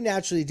Rojo, you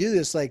naturally do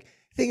this. Like,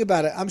 think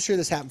about it. I'm sure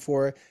this happened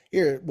for you.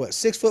 You're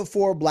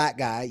 6'4" black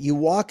guy. You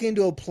walk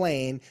into a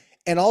plane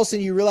And all of a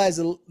sudden you realize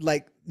that,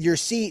 like, your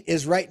seat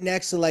is right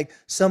next to like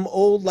some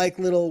old, like,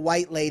 little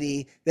white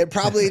lady that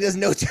probably doesn't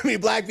know too many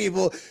black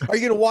people. Are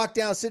you going to walk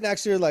down, sit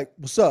next to her like,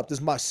 what's up? This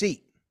is my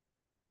seat.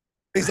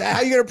 Is that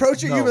how you're going to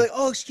approach her? No. You're like,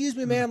 oh, excuse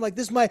me, ma'am. Like,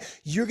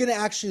 you're going to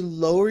actually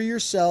lower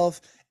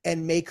yourself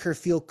and make her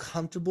feel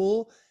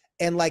comfortable.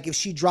 And like, if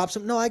she drops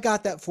something, no, I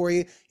got that for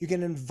you. You're going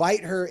to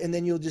invite her, and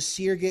then you'll just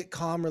see her get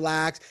calm,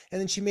 relaxed.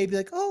 And then she may be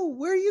like, oh,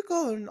 where are you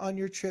going on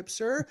your trip,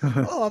 sir?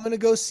 Oh, I'm going to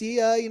go see,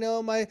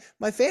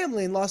 my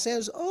family in Los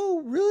Angeles.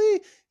 Oh,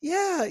 really?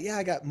 Yeah.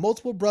 I got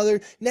multiple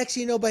brothers. Next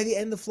thing you know, by the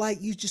end of the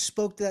flight, you just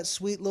spoke to that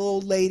sweet little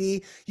old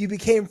lady. You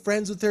became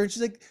friends with her. And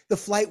she's like, the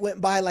flight went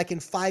by like in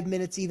 5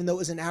 minutes, even though it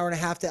was an hour and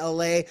a half to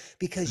LA,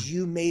 because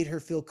you made her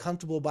feel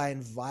comfortable by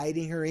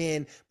inviting her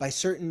in by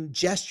certain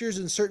gestures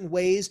and certain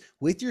ways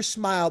with your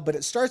smile. But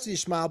it starts with your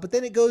smile, but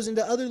then it goes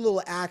into other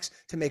little acts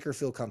to make her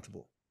feel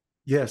comfortable.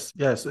 Yes.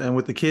 And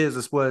with the kids,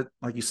 it's what,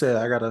 like you said,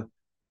 I got to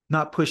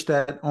not push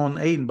that on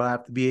Aiden, but I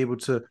have to be able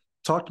to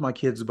talk to my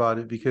kids about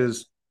it,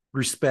 because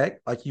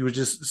respect, like you were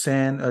just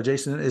saying,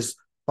 Jason, is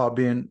about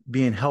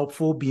being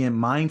helpful, being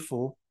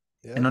mindful,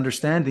 and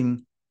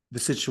understanding the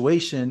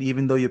situation,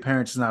 even though your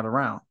parents is not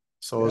around.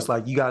 So it's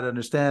like, you got to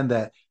understand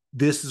that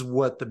this is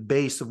what the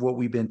base of what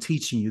we've been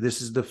teaching you.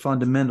 This is the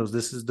fundamentals.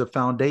 This is the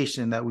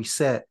foundation that we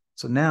set.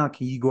 So now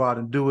can you go out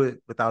and do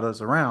it without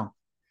us around?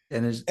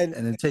 And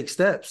it takes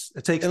steps.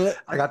 It takes, like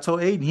I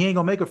told Aiden, he ain't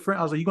gonna make a friend.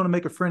 I was like, you're gonna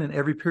make a friend in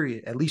every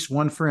period, at least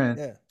one friend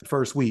the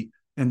first week.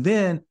 And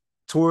then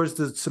towards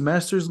the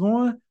semesters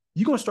going,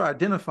 you're gonna start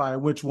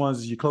identifying which ones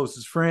is your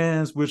closest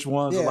friends, which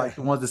ones are like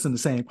the ones that's in the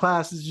same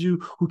class as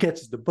you, who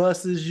catches the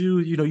bus as you.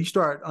 You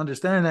start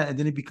understanding that, and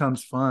then it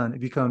becomes fun.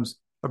 It becomes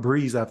a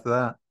breeze after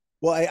that.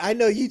 Well, I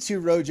know you too,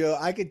 Rojo.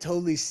 I could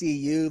totally see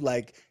you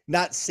like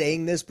not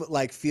saying this, but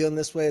like feeling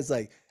this way. It's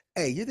like,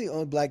 hey, you're the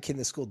only black kid in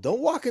the school.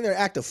 Don't walk in there,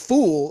 act a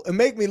fool, and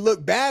make me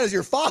look bad as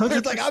your father.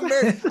 It's like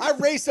I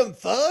raised some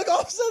thug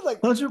all of a sudden.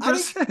 Like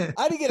 100%.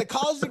 I didn't get a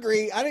college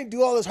degree. I didn't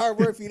do all this hard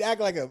work for you to act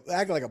like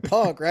a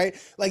punk, right?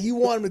 Like you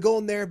want him to go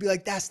in there and be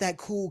like, that's that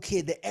cool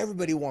kid that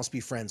everybody wants to be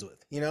friends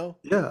with, you know?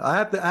 Yeah, I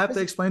have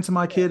to explain to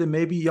my kid, and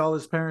maybe y'all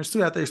as parents too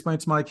have to explain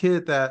to my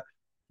kid that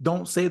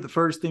don't say the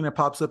first thing that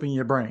pops up in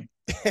your brain.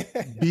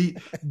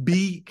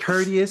 Be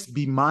courteous,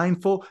 be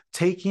mindful,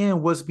 take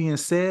in what's being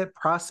said,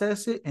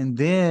 process it, and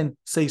then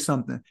say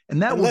something.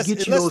 And that will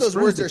get you those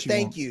words are that you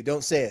thank want. you.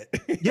 Don't say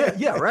it.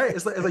 yeah, right.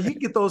 It's like you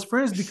get those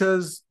friends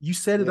because you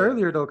said it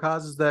earlier, though,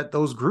 causes that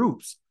those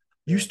groups,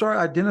 you start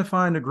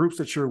identifying the groups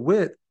that you're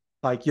with,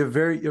 like your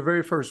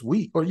very first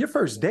week or your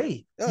first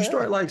day. You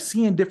start like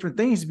seeing different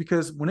things,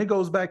 because when it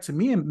goes back to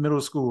me in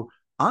middle school,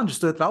 I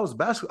understood that I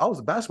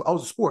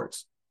was a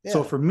sports. Yeah.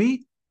 So for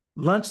me,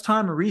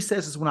 lunchtime and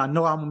recess is when I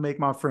know I'm gonna make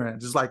my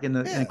friends. It's like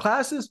in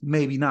classes,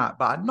 maybe not,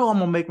 but I know I'm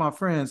gonna make my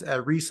friends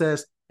at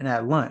recess and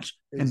at lunch.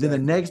 Exactly. And then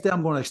the next day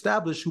I'm going to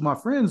establish who my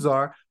friends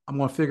are. I'm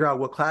going to figure out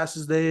what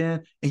classes they're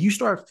in. And you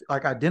start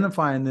like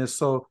identifying this.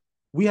 So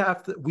we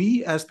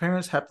as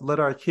parents have to let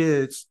our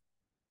kids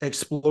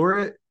explore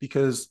it,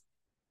 because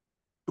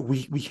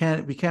we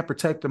can't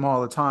protect them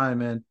all the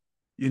time. And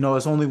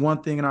it's only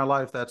one thing in our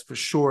life that's for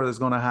sure that's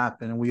going to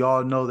happen. And we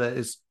all know that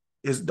is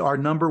our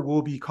number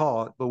will be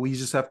called, but we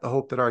just have to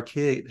hope that our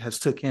kid has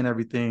took in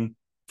everything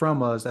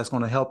from us that's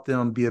going to help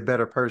them be a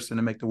better person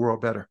and make the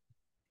world better.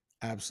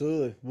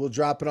 Absolutely. We'll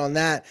drop it on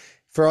that.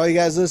 For all you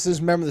guys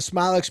listeners, remember the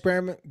Smile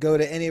Experiment. Go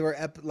to any of our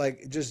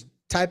just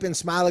type in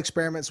Smile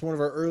Experiments, one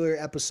of our earlier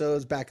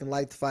episodes back in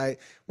Light the Fight,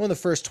 one of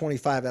the first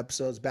 25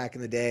 episodes back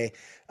in the day.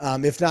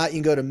 If not, you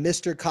can go to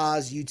Mr.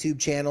 Cause YouTube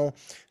channel.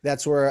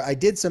 That's where I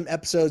did some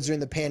episodes during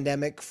the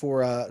pandemic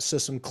for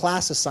some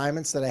class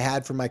assignments that I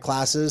had for my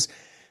classes.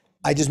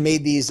 I just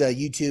made these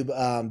YouTube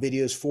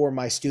videos for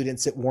my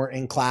students that weren't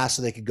in class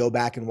so they could go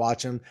back and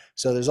watch them.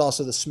 So there's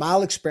also the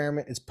Smile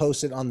Experiment. It's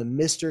posted on the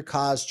Mr.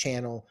 Cause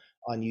channel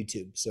on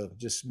YouTube. So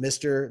just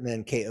Mr. and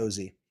then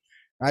K-O-Z.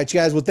 All right, you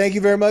guys. Well, thank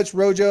you very much,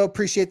 Rojo.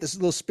 Appreciate this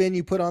little spin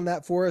you put on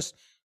that for us.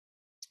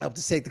 Helped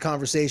us take the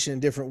conversation in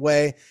a different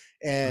way.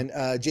 And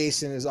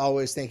Jason, as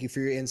always, thank you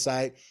for your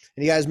insight.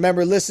 And you guys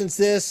remember, listen to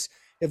this.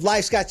 If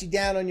life's got you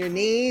down on your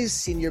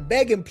knees and you're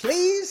begging,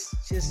 please,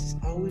 just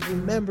always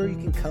remember you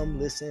can come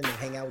listen and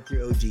hang out with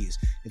your OGs.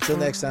 Until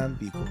next time,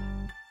 be cool.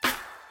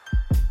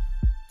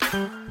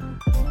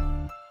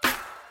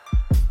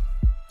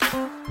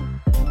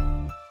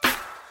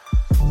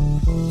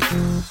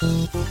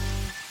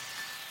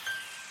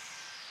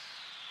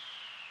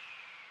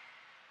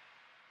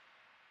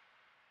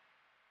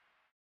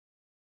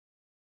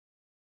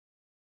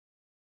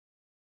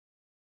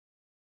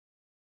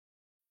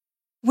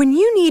 When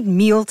you need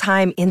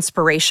mealtime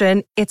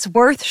inspiration, it's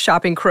worth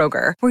shopping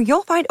Kroger, where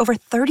you'll find over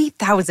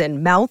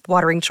 30,000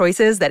 mouth-watering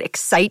choices that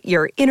excite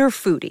your inner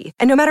foodie.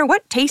 And no matter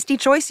what tasty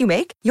choice you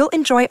make, you'll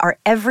enjoy our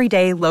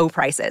everyday low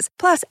prices,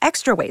 plus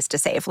extra ways to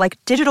save, like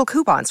digital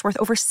coupons worth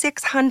over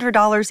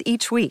 $600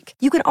 each week.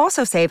 You can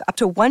also save up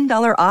to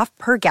 $1 off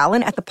per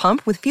gallon at the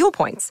pump with fuel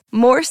points.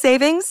 More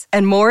savings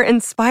and more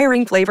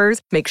inspiring flavors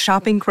make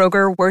shopping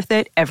Kroger worth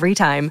it every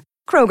time.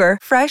 Kroger,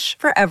 fresh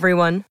for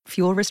everyone.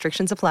 Fuel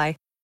restrictions apply.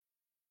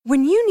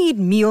 When you need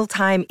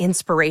mealtime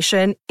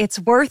inspiration, it's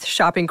worth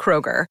shopping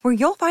Kroger, where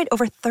you'll find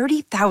over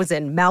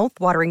 30,000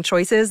 mouth-watering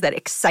choices that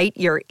excite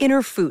your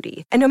inner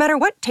foodie. And no matter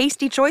what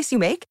tasty choice you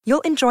make,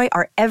 you'll enjoy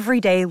our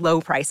everyday low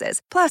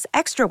prices, plus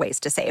extra ways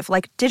to save,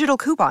 like digital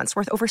coupons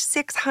worth over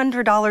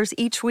 $600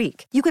 each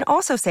week. You can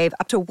also save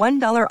up to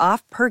 $1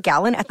 off per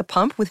gallon at the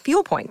pump with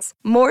fuel points.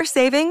 More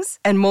savings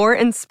and more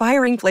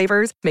inspiring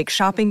flavors make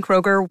shopping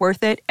Kroger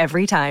worth it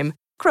every time.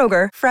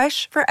 Kroger,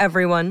 fresh for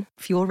everyone.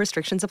 Fuel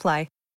restrictions apply.